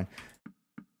 It's fine.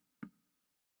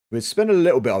 We'll spend a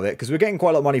little bit of it, because we're getting quite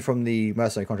a lot of money from the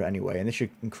mercenary contract anyway, and this should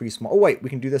increase my... Oh, wait. We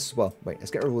can do this as well. Wait, let's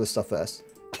get rid of all this stuff first.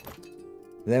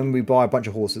 Then we buy a bunch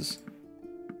of horses.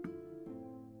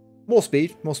 More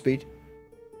speed.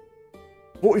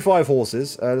 45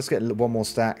 horses. Let's get one more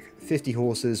stack. 50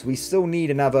 horses. We still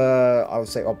need another... I would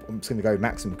say... Oh, I'm just going to go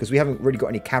maximum, because we haven't really got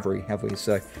any cavalry, have we?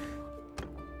 So...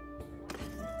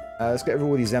 let's get rid of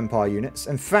all these Empire units.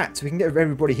 In fact, we can get rid of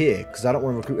everybody here, because I don't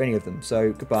want to recruit any of them.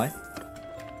 So, goodbye.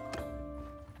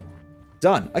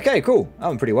 Done. Okay, cool. That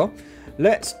went pretty well.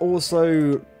 Let's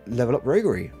also level up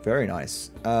roguery. Very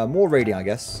nice. More raiding, I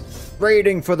guess.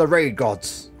 Raiding for the raid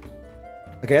gods.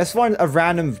 Okay, let's find a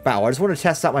random battle. I just want to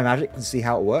test out my magic and see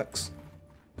how it works.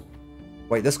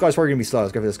 Wait, this guy's probably going to be slow.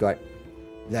 Let's go for this guy.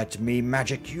 Let me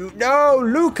magic you. No,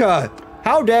 Luca!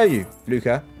 How dare you,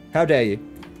 Luca? How dare you?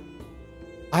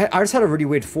 I just had a really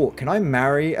weird thought. Can I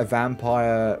marry a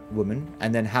vampire woman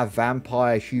and then have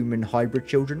vampire-human hybrid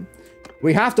children?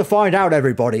 We have to find out,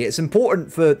 everybody. It's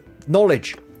important for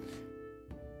knowledge.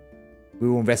 We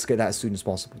will investigate that as soon as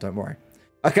possible. Don't worry.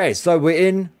 Okay, so we're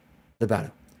in the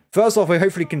battle. First off, we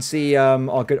hopefully can see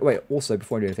our good... Wait, also,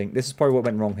 before I do anything, this is probably what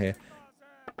went wrong here.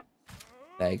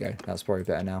 There you go. That's probably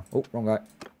better now. Oh, wrong guy.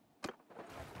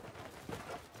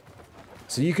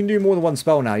 So you can do more than one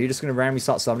spell now. You're just going to randomly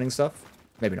start summoning stuff?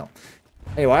 Maybe not.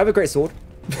 Anyway, I have a great sword.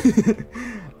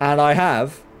 And I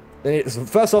have...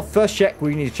 First off, first check,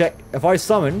 we need to check. If I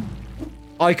summon,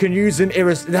 I can use them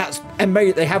that's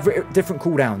amazing. They have different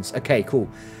cooldowns. Okay, cool.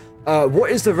 What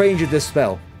is the range of this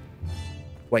spell?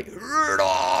 Wait.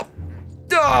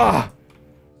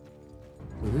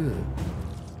 Ooh.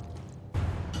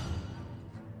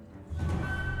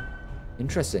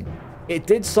 Interesting. It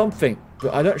did something,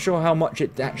 but I'm not sure how much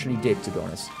it actually did, to be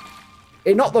honest.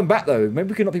 It knocked them back, though. Maybe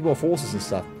we can knock people off horses and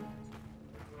stuff.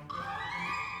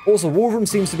 Also, Wolverine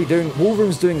seems to be doing...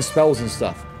 Wolverine's doing spells and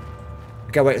stuff.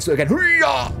 Okay, wait, so again.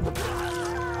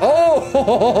 Oh!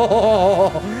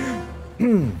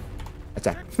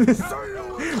 Attack.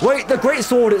 Wait, the great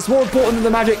sword. It's more important than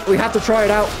the magic. We have to try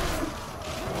it out.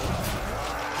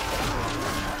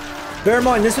 Bear in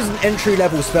mind, this was an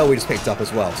entry-level spell we just picked up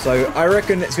as well. So I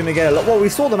reckon it's going to get a lot... Well, we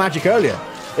saw the magic earlier.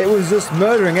 It was just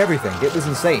murdering everything. It was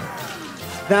insane.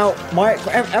 Now, my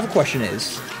other question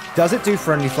is, does it do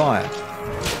friendly fire?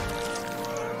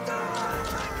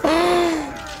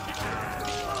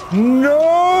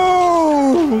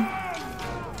 No!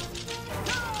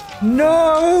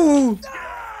 No!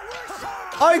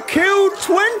 I killed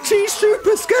 20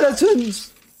 super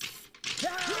skeletons!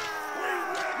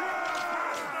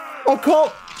 I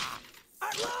can't...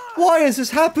 Why has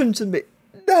this happened to me?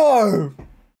 No!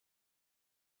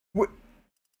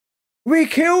 We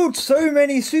killed so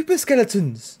many super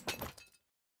skeletons!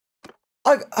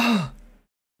 I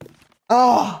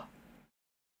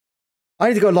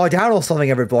need to go lie down or something,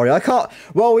 everybody. I can't...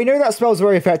 Well, we know that spell's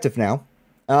very effective now.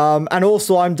 And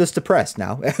also, I'm just depressed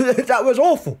now. That was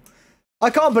awful. I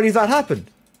can't believe that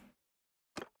happened.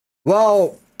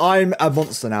 Well, I'm a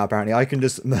monster now, apparently. I can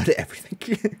just murder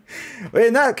everything.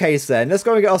 In that case, then, let's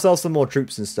go and get ourselves some more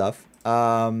troops and stuff.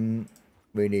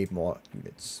 We need more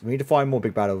units. We need to find more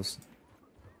big battles.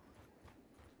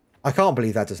 I can't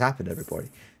believe that just happened, everybody.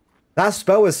 That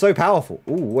spell is so powerful.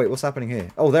 Ooh, wait, what's happening here?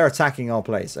 Oh, they're attacking our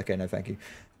place. Okay, no, thank you.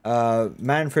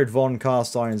 Manfred von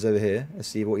Carstein's over here. Let's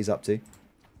see what he's up to.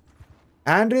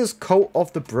 Anders Cult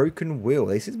of the Broken Wheel.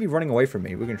 They seem to be running away from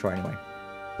me. We're going to try anyway.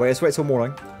 Wait, let's wait till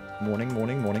morning.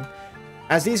 Morning.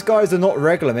 As these guys are not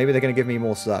regular, maybe they're going to give me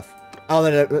more stuff. Oh,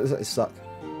 no, they suck.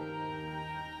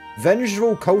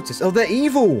 Vengeful Cultists. Oh, they're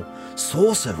evil.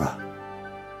 Sorcerer.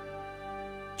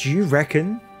 Do you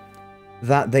reckon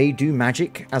that they do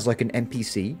magic as like an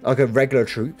NPC, like a regular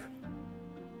troop?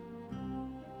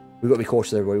 We've got to be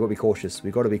cautious, everybody. We've got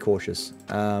to be cautious.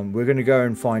 We're going to go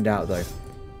and find out, though.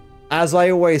 As I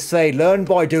always say, learn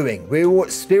by doing. We will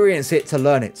experience it to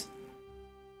learn it.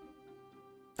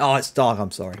 Oh, it's dark.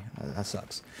 I'm sorry. That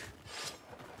sucks.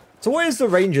 So what is the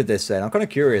range of this, then? I'm kind of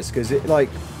curious, because it, like,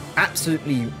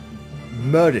 absolutely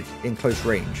murdered in close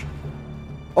range.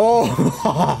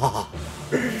 Oh!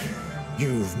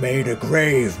 You've made a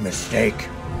grave mistake.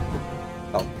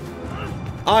 Oh.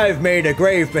 I've made a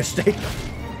grave mistake.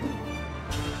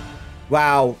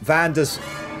 Wow, Van just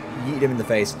yeeted him in the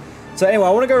face. So anyway, I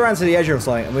want to go around to the edge or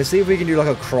something, and we'll see if we can do like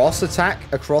a cross attack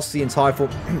across the entire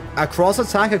a cross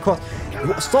attack across...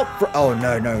 Stop... Oh,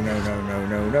 no.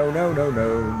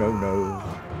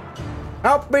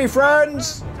 Help me,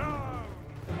 friends!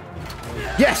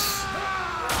 Yes!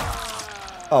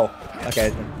 Oh,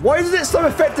 okay. Why isn't it so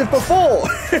effective before?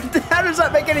 How does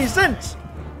that make any sense?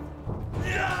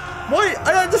 Why?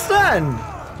 I don't understand.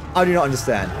 I do not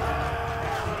understand.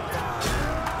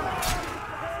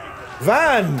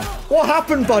 Van! What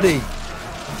happened, buddy?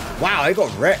 Wow, I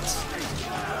got wrecked.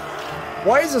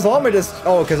 Why is this armor just...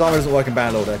 Oh, because armor doesn't work in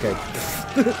Bannerlord. Okay.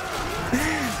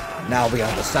 Now we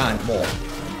understand more.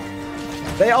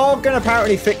 They are going to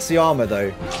apparently fix the armor,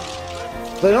 though.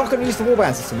 They're not going to use the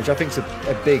warband system, which I think is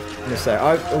a big mistake.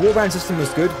 A warband system was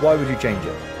good. Why would you change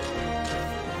it?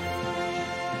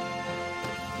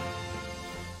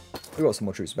 We got some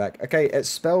more troops back. Okay, it's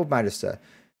Spell Magister.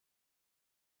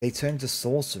 They turn to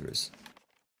sorcerers.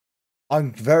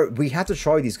 We have to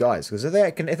try these guys, because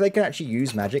if they can actually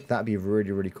use magic, that'd be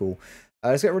really, really cool.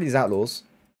 Let's get rid of these outlaws,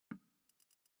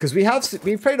 because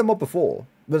we've played them up before.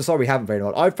 But sorry, we haven't played them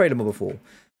up. I've played them up before.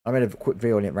 I made a quick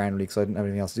video on it randomly because I didn't have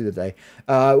anything else to do today.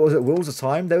 What was it? Wills of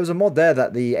Time? There was a mod there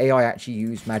that the AI actually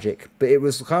used magic, but it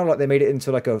was kind of like they made it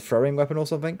into like a throwing weapon or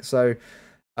something. So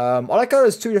I like how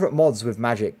there's two different mods with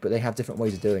magic, but they have different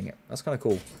ways of doing it. That's kind of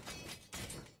cool.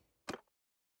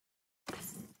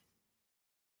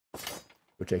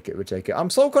 We'll take it. I'm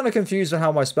still kind of confused on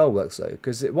how my spell works, though,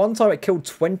 because at one time it killed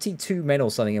 22 men or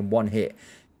something in one hit,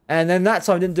 and then that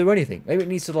time it didn't do anything. Maybe it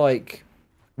needs to, like...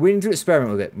 We need to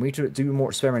experiment with it. We need to do more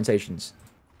experimentations.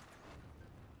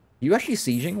 Are you actually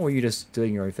sieging, or are you just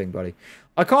doing your own thing, buddy?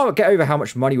 I can't get over how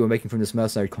much money we're making from this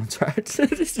mercenary contract.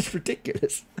 This is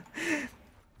ridiculous.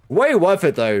 Way worth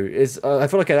it, though. I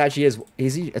feel like it actually is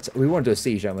easy. We want to do a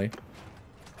siege, don't we?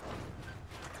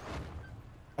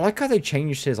 I like how they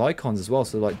changed his icons as well,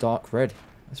 so like dark red.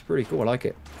 That's pretty cool. I like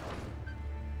it.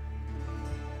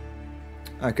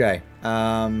 Okay.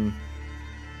 We'll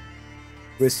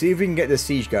see if we can get the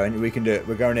siege going. We can do it.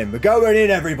 We're going in. We're going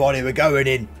in, everybody. We're going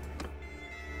in.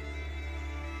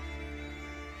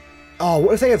 Oh,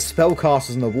 what if they have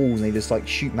spellcasters on the walls and they just like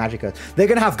shoot magic at? They're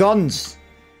gonna have guns.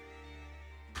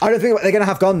 I don't think they're gonna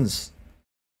have guns.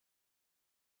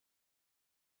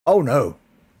 Oh no.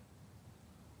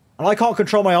 And I can't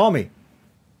control my army.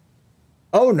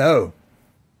 Oh no.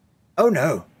 Oh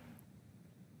no.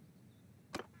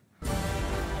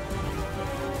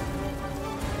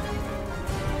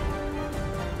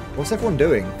 What's everyone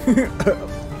doing?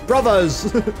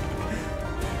 Brothers!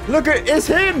 Look at, it's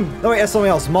him! No wait, that's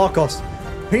something else. Marcos.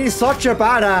 He's such a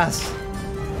badass.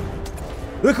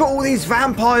 Look at all these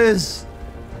vampires.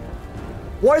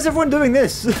 Why is everyone doing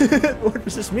this? What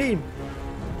does this mean?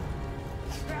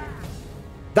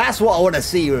 That's what I want to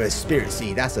see with a spirit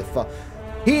seed. That's a fun.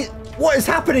 What is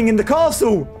happening in the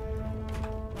castle?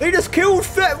 They just killed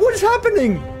Fet. What is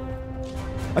happening?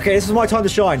 Okay, this is my time to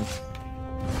shine.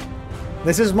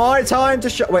 This is my time to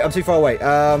shine. Wait, I'm too far away.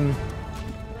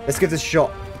 Let's give this a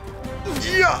shot.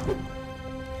 Yeah.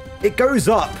 It goes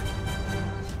up.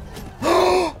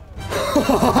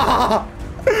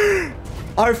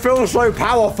 I feel so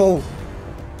powerful.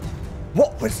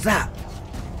 What was that?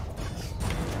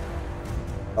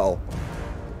 Oh.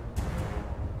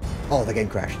 Oh, the game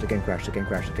crashed. The game crashed. The game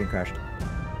crashed. The game crashed.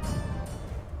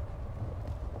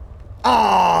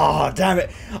 Ah, oh, damn it.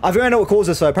 I think I know what caused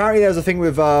this. So apparently there's a thing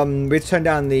with, we had to turn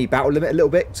down the battle limit a little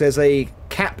bit. So there's a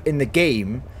cap in the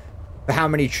game for how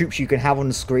many troops you can have on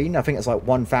the screen. I think it's like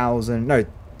 1,000, no,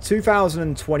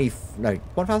 2,020, no,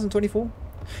 1,024?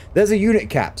 There's a unit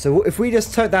cap. So if we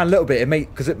just turn it down a little bit, it may,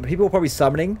 because people are probably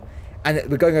summoning, and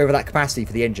we're going over that capacity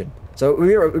for the engine. So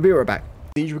we'll be right back.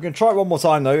 Siege. We're going to try it one more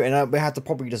time though, and we had to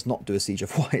probably just not do a siege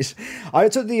otherwise. I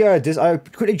took the I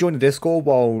quickly joined the Discord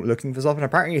while looking for stuff, and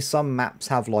apparently some maps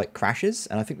have like crashes,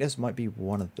 and I think this might be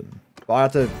one of them. But I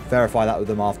had to verify that with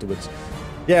them afterwards.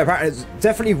 Yeah, apparently it's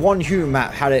definitely one human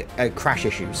map had a crash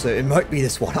issue, so it might be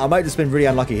this one. I might have just been really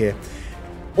unlucky here.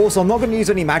 Also, I'm not going to use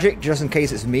any magic just in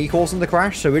case it's me causing the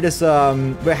crash, so we just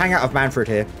we'll hang out of Manfred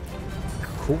here.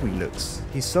 Cool he looks.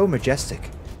 He's so majestic.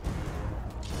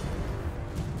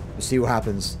 See what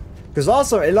happens, because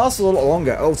also it lasts a lot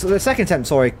longer. Oh, so the second attempt,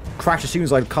 sorry, crashed as soon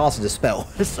as I casted a spell.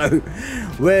 So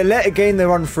we'll let a game they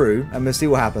run through and we'll see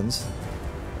what happens.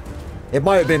 It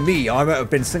might have been me. I might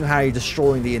have been single-handedly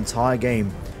destroying the entire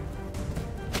game.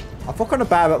 I feel kind of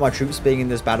bad about my troops being in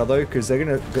this battle though, because they're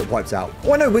gonna get wiped out.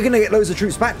 Oh no, we're gonna get loads of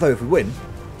troops back though if we win.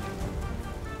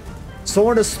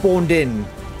 Someone has spawned in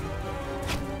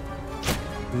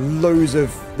loads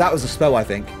of, that was a spell I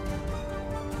think.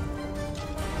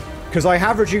 Because I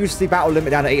have reduced the battle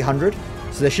limit down to 800,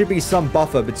 so there should be some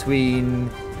buffer between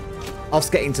us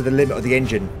getting to the limit of the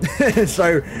engine.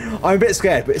 So I'm a bit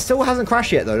scared, but it still hasn't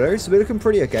crashed yet though, so we're looking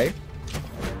pretty okay.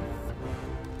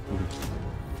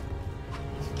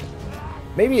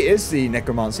 Maybe it is the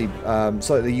necromancy,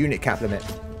 so the unit cap limit.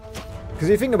 Because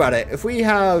if you think about it, if we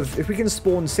can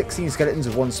spawn 16 skeletons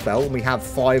with one spell, and we have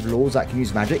 5 lords that can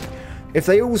use magic, if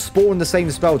they all spawn the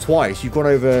same spell twice, you've gone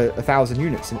over 1,000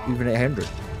 units, and even 800.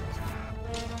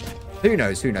 Who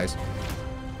knows? Who knows?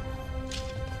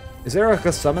 Is there like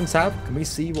a summon tab? Can we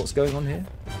see what's going on here?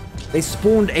 They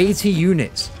spawned 80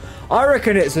 units. I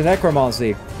reckon it's a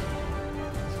necromancy.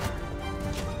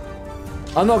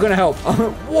 I'm not going to help.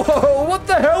 Whoa, what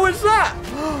the hell is that?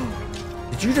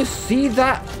 Did you just see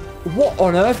that? What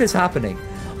on earth is happening?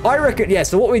 I reckon, yeah,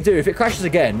 so what we do, if it crashes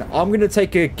again, I'm going to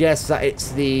take a guess that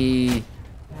it's the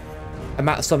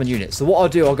amount of summon units. So what I'll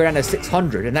do, I'll go down to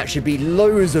 600, and that should be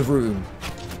loads of room.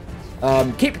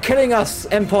 Keep killing us,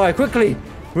 Empire, quickly.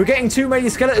 We're getting too many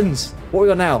skeletons. What we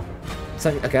got now?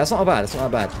 Okay, that's not bad. That's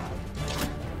not bad.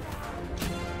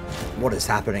 What is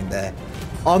happening there?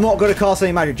 I'm not going to cast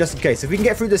any magic just in case. If we can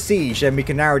get through the siege, then we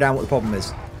can narrow down what the problem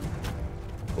is.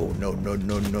 Oh, no, no,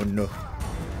 no, no, no.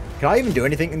 Can I even do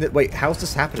anything in the... Wait, how's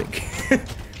this happening?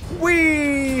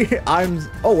 Whee!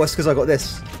 Oh, that's because I got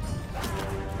this.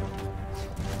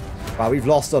 Wow, we've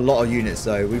lost a lot of units,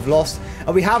 though. We've lost...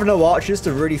 And we have no archers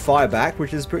to really fire back,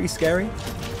 which is pretty scary.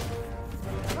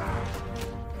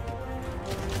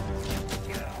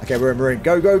 Okay, we're in.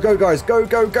 Go, go, go, guys. Go,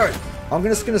 go, go. I'm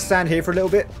just going to stand here for a little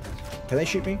bit. Can they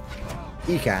shoot me?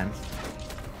 He can.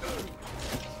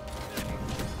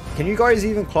 Can you guys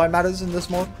even climb ladders in this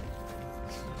mod?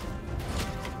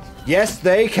 Yes,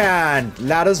 they can.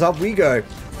 Ladders up we go.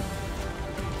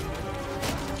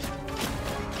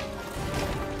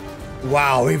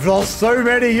 Wow, we've lost so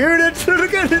many units.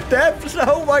 Look at the depths.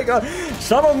 Oh my god.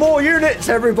 Summon more units,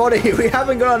 everybody! We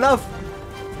haven't got enough!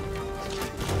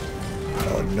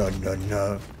 Oh, no, no,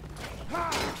 no. I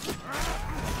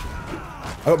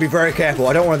gotta be very careful,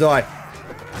 I don't want to die.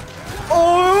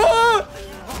 Oh!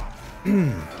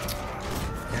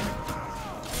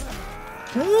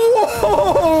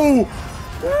 Whoa!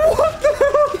 What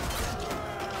the?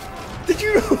 Did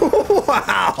you?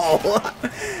 Wow!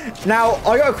 Now,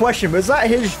 I got a question. Was that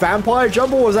his vampire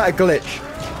jump or was that a glitch?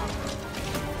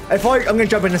 I'm gonna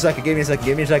jump in a second. Give me a second.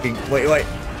 Give me a second. Wait, wait.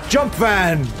 Jump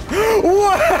van!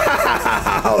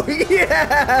 Wow!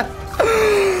 Yeah!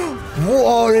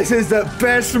 Whoa, this is the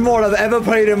best mod I've ever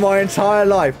played in my entire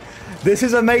life. This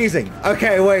is amazing.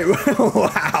 Okay, wait.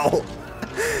 Wow.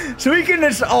 So we can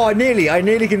just... Oh, I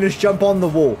nearly can just jump on the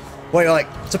wall. Wait, like,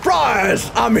 surprise!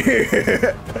 I'm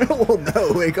here! Oh,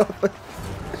 no, we got...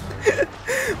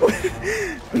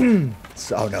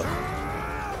 Oh, no.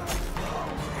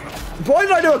 Why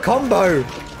did I do a combo?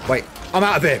 Wait, I'm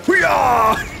out of here. We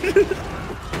are!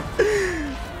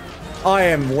 I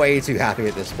am way too happy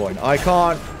at this point. I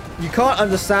can't... You can't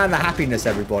understand the happiness,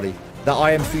 everybody, that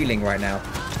I am feeling right now.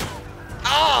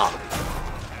 Ah!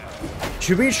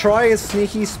 Should we try a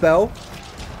sneaky spell?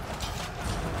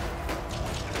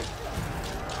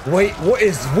 Wait, what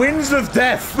is Winds of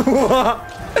Death?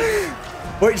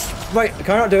 wait,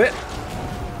 can I not do it?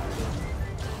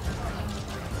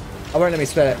 I won't let me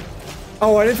spell it.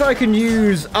 Oh, I don't think I can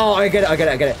use... Oh, I get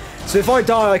it. So if I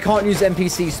die, I can't use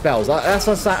NPC spells. That's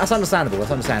understandable,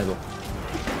 that's understandable.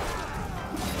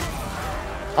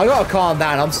 I gotta calm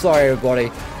down, I'm sorry,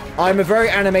 everybody. I'm a very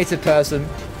animated person.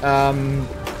 And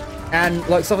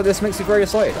like stuff like this makes me very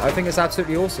excited. I think it's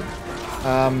absolutely awesome.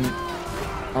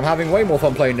 I'm having way more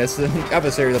fun playing this than the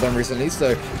other series I've done recently,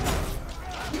 so...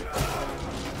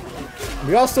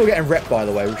 We are still getting rep, by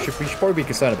the way, which we should probably be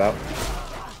concerned about.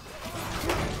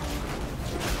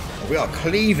 We are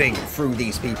cleaving through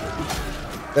these people.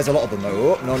 There's a lot of them,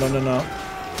 though. Oh, no.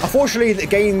 Unfortunately, the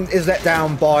game is let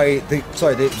down by the...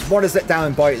 Sorry, the mod is let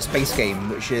down by its base game,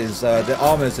 which is... the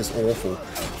armor is just awful.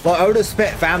 But I would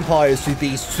expect vampires to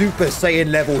be Super Saiyan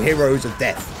level heroes of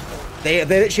death. They're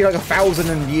literally like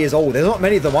 1,000 years old. There's not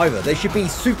many of them either. They should be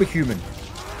superhuman.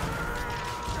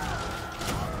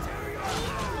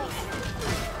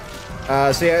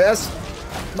 So yeah, that's...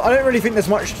 I don't really think there's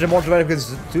much the mod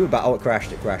developers do about... Oh, it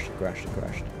crashed.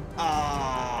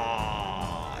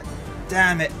 Ah,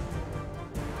 damn it.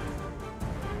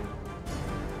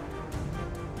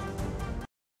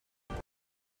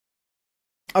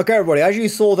 Okay, everybody, as you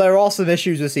saw, there are some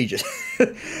issues with sieges.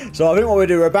 So I think what we'll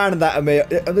do, we'll abandon that, and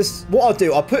what I'll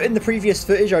do, I'll put in the previous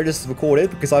footage I just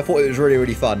recorded, because I thought it was really,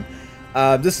 really fun.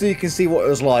 Just so you can see what it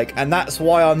was like, and that's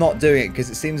why I'm not doing it, because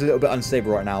it seems a little bit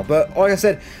unstable right now. But like I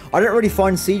said, I don't really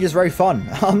find sieges very fun.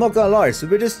 I'm not gonna lie, so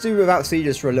we'll just do without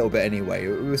sieges for a little bit anyway.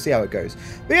 We'll see how it goes.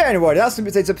 But yeah, anyway, that's the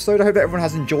today's episode. I hope everyone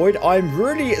has enjoyed. I'm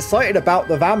really excited about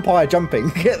the vampire jumping.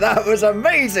 That was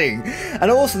amazing, and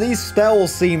also these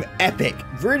spells seem epic.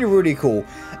 Really, really cool.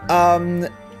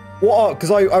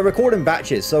 Because I record in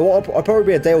batches, so I'll probably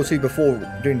be a day or two before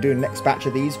doing the next batch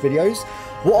of these videos.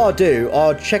 What I'll do,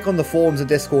 I'll check on the forums and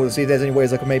Discord and see if there's any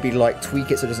ways I can maybe like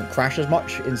tweak it so it doesn't crash as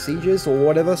much in sieges or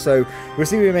whatever. So we'll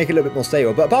see if we can make it a little bit more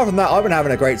stable. But apart from that, I've been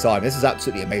having a great time. This is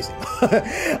absolutely amazing.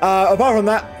 Apart from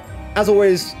that, as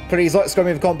always, please like, subscribe,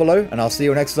 leave a comment below, and I'll see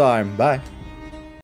you next time. Bye.